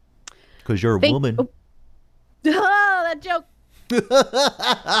 Nothing. Because you're a Thank- woman. Oh. Oh, that joke.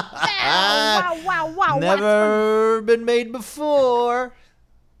 Wow. Never been made before.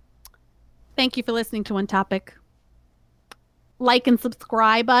 Thank you for listening to One Topic. Like and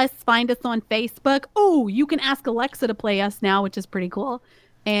subscribe us. Find us on Facebook. Oh, you can ask Alexa to play us now, which is pretty cool.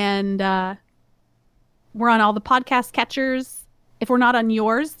 And we're on all the podcast catchers. If we're not on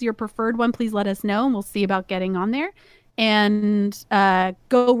yours, your preferred one, please let us know, and we'll see about getting on there. And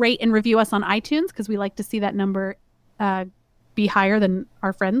go rate and review us on iTunes, because we like to see that number be higher than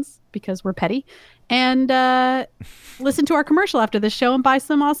our friends, because we're petty. And listen to our commercial after the show and buy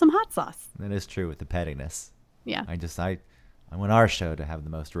some awesome hot sauce. That is true with the pettiness. Yeah. I want our show to have the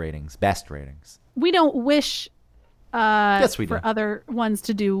most ratings, best ratings. We don't wish Yes, we for do. other ones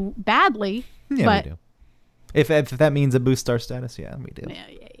to do badly. Yeah, but we do. If that means a boost our status, yeah, we do.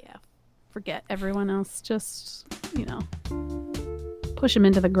 Yeah. Forget everyone else. Just, push them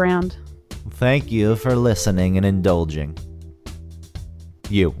into the ground. Thank you for listening and indulging.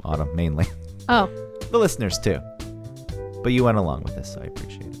 You, Autumn, mainly. Oh, The listeners, too. But you went along with this, so I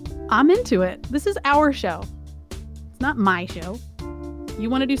appreciate it. I'm into it. This is our show. It's not my show. You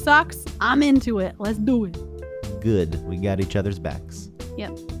want to do socks? I'm into it. Let's do it. Good. We got each other's backs.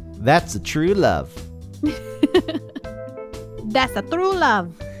 Yep. That's a true love. That's a true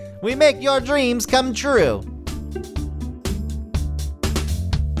love. We make your dreams come true.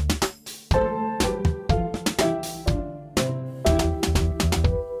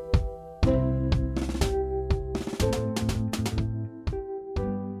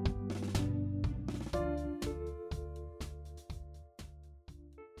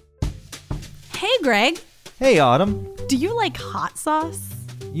 Hey, Greg. Hey, Autumn. Do you like hot sauce?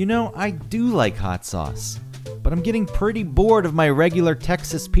 You know, I do like hot sauce, but I'm getting pretty bored of my regular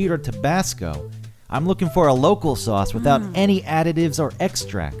Texas Pete or Tabasco. I'm looking for a local sauce without any additives or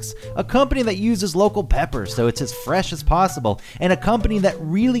extracts. A company that uses local peppers so it's as fresh as possible, and a company that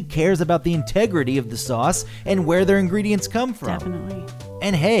really cares about the integrity of the sauce and where their ingredients come from. Definitely.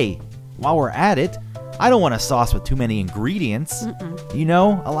 And hey, while we're at it, I don't want a sauce with too many ingredients. You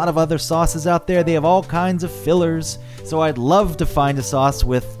know, a lot of other sauces out there, they have all kinds of fillers. So I'd love to find a sauce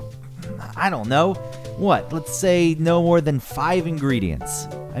with, I don't know, let's say no more than 5 ingredients.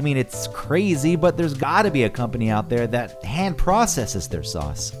 I mean, it's crazy, but there's gotta be a company out there that hand processes their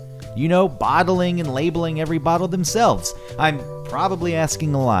sauce. You know, bottling and labeling every bottle themselves. I'm probably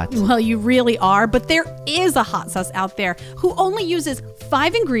asking a lot. Well, you really are, but there is a hot sauce out there who only uses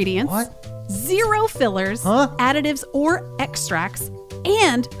 5 ingredients. What? 0 fillers, Huh? additives, or extracts,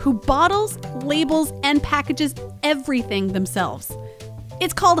 and who bottles, labels, and packages everything themselves.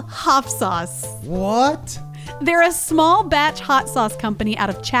 It's called Hoff Sauce. What? They're a small batch hot sauce company out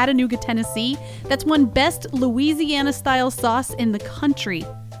of Chattanooga, Tennessee that's won Best Louisiana-style sauce in the country.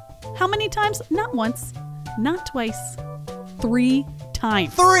 How many times? Not once, not twice, 3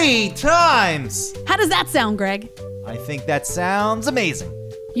 times. 3 times! How does that sound, Greg? I think that sounds amazing.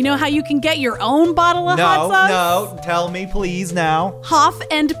 You know how you can get your own bottle of hot sauce? No, tell me please now.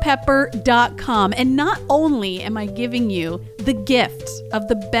 Hoffandpepper.com. And not only am I giving you the gift of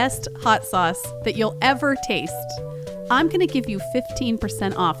the best hot sauce that you'll ever taste, I'm going to give you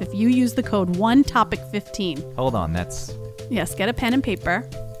 15% off if you use the code ONETOPIC15. Hold on, that's Yes, get a pen and paper.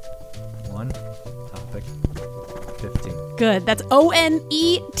 1 topic 15. Good. That's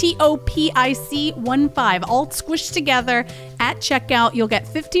ONETOPIC 15, all squished together at checkout. You'll get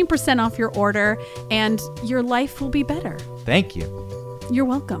 15% off your order and your life will be better. Thank you. You're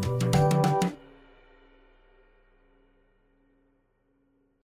welcome.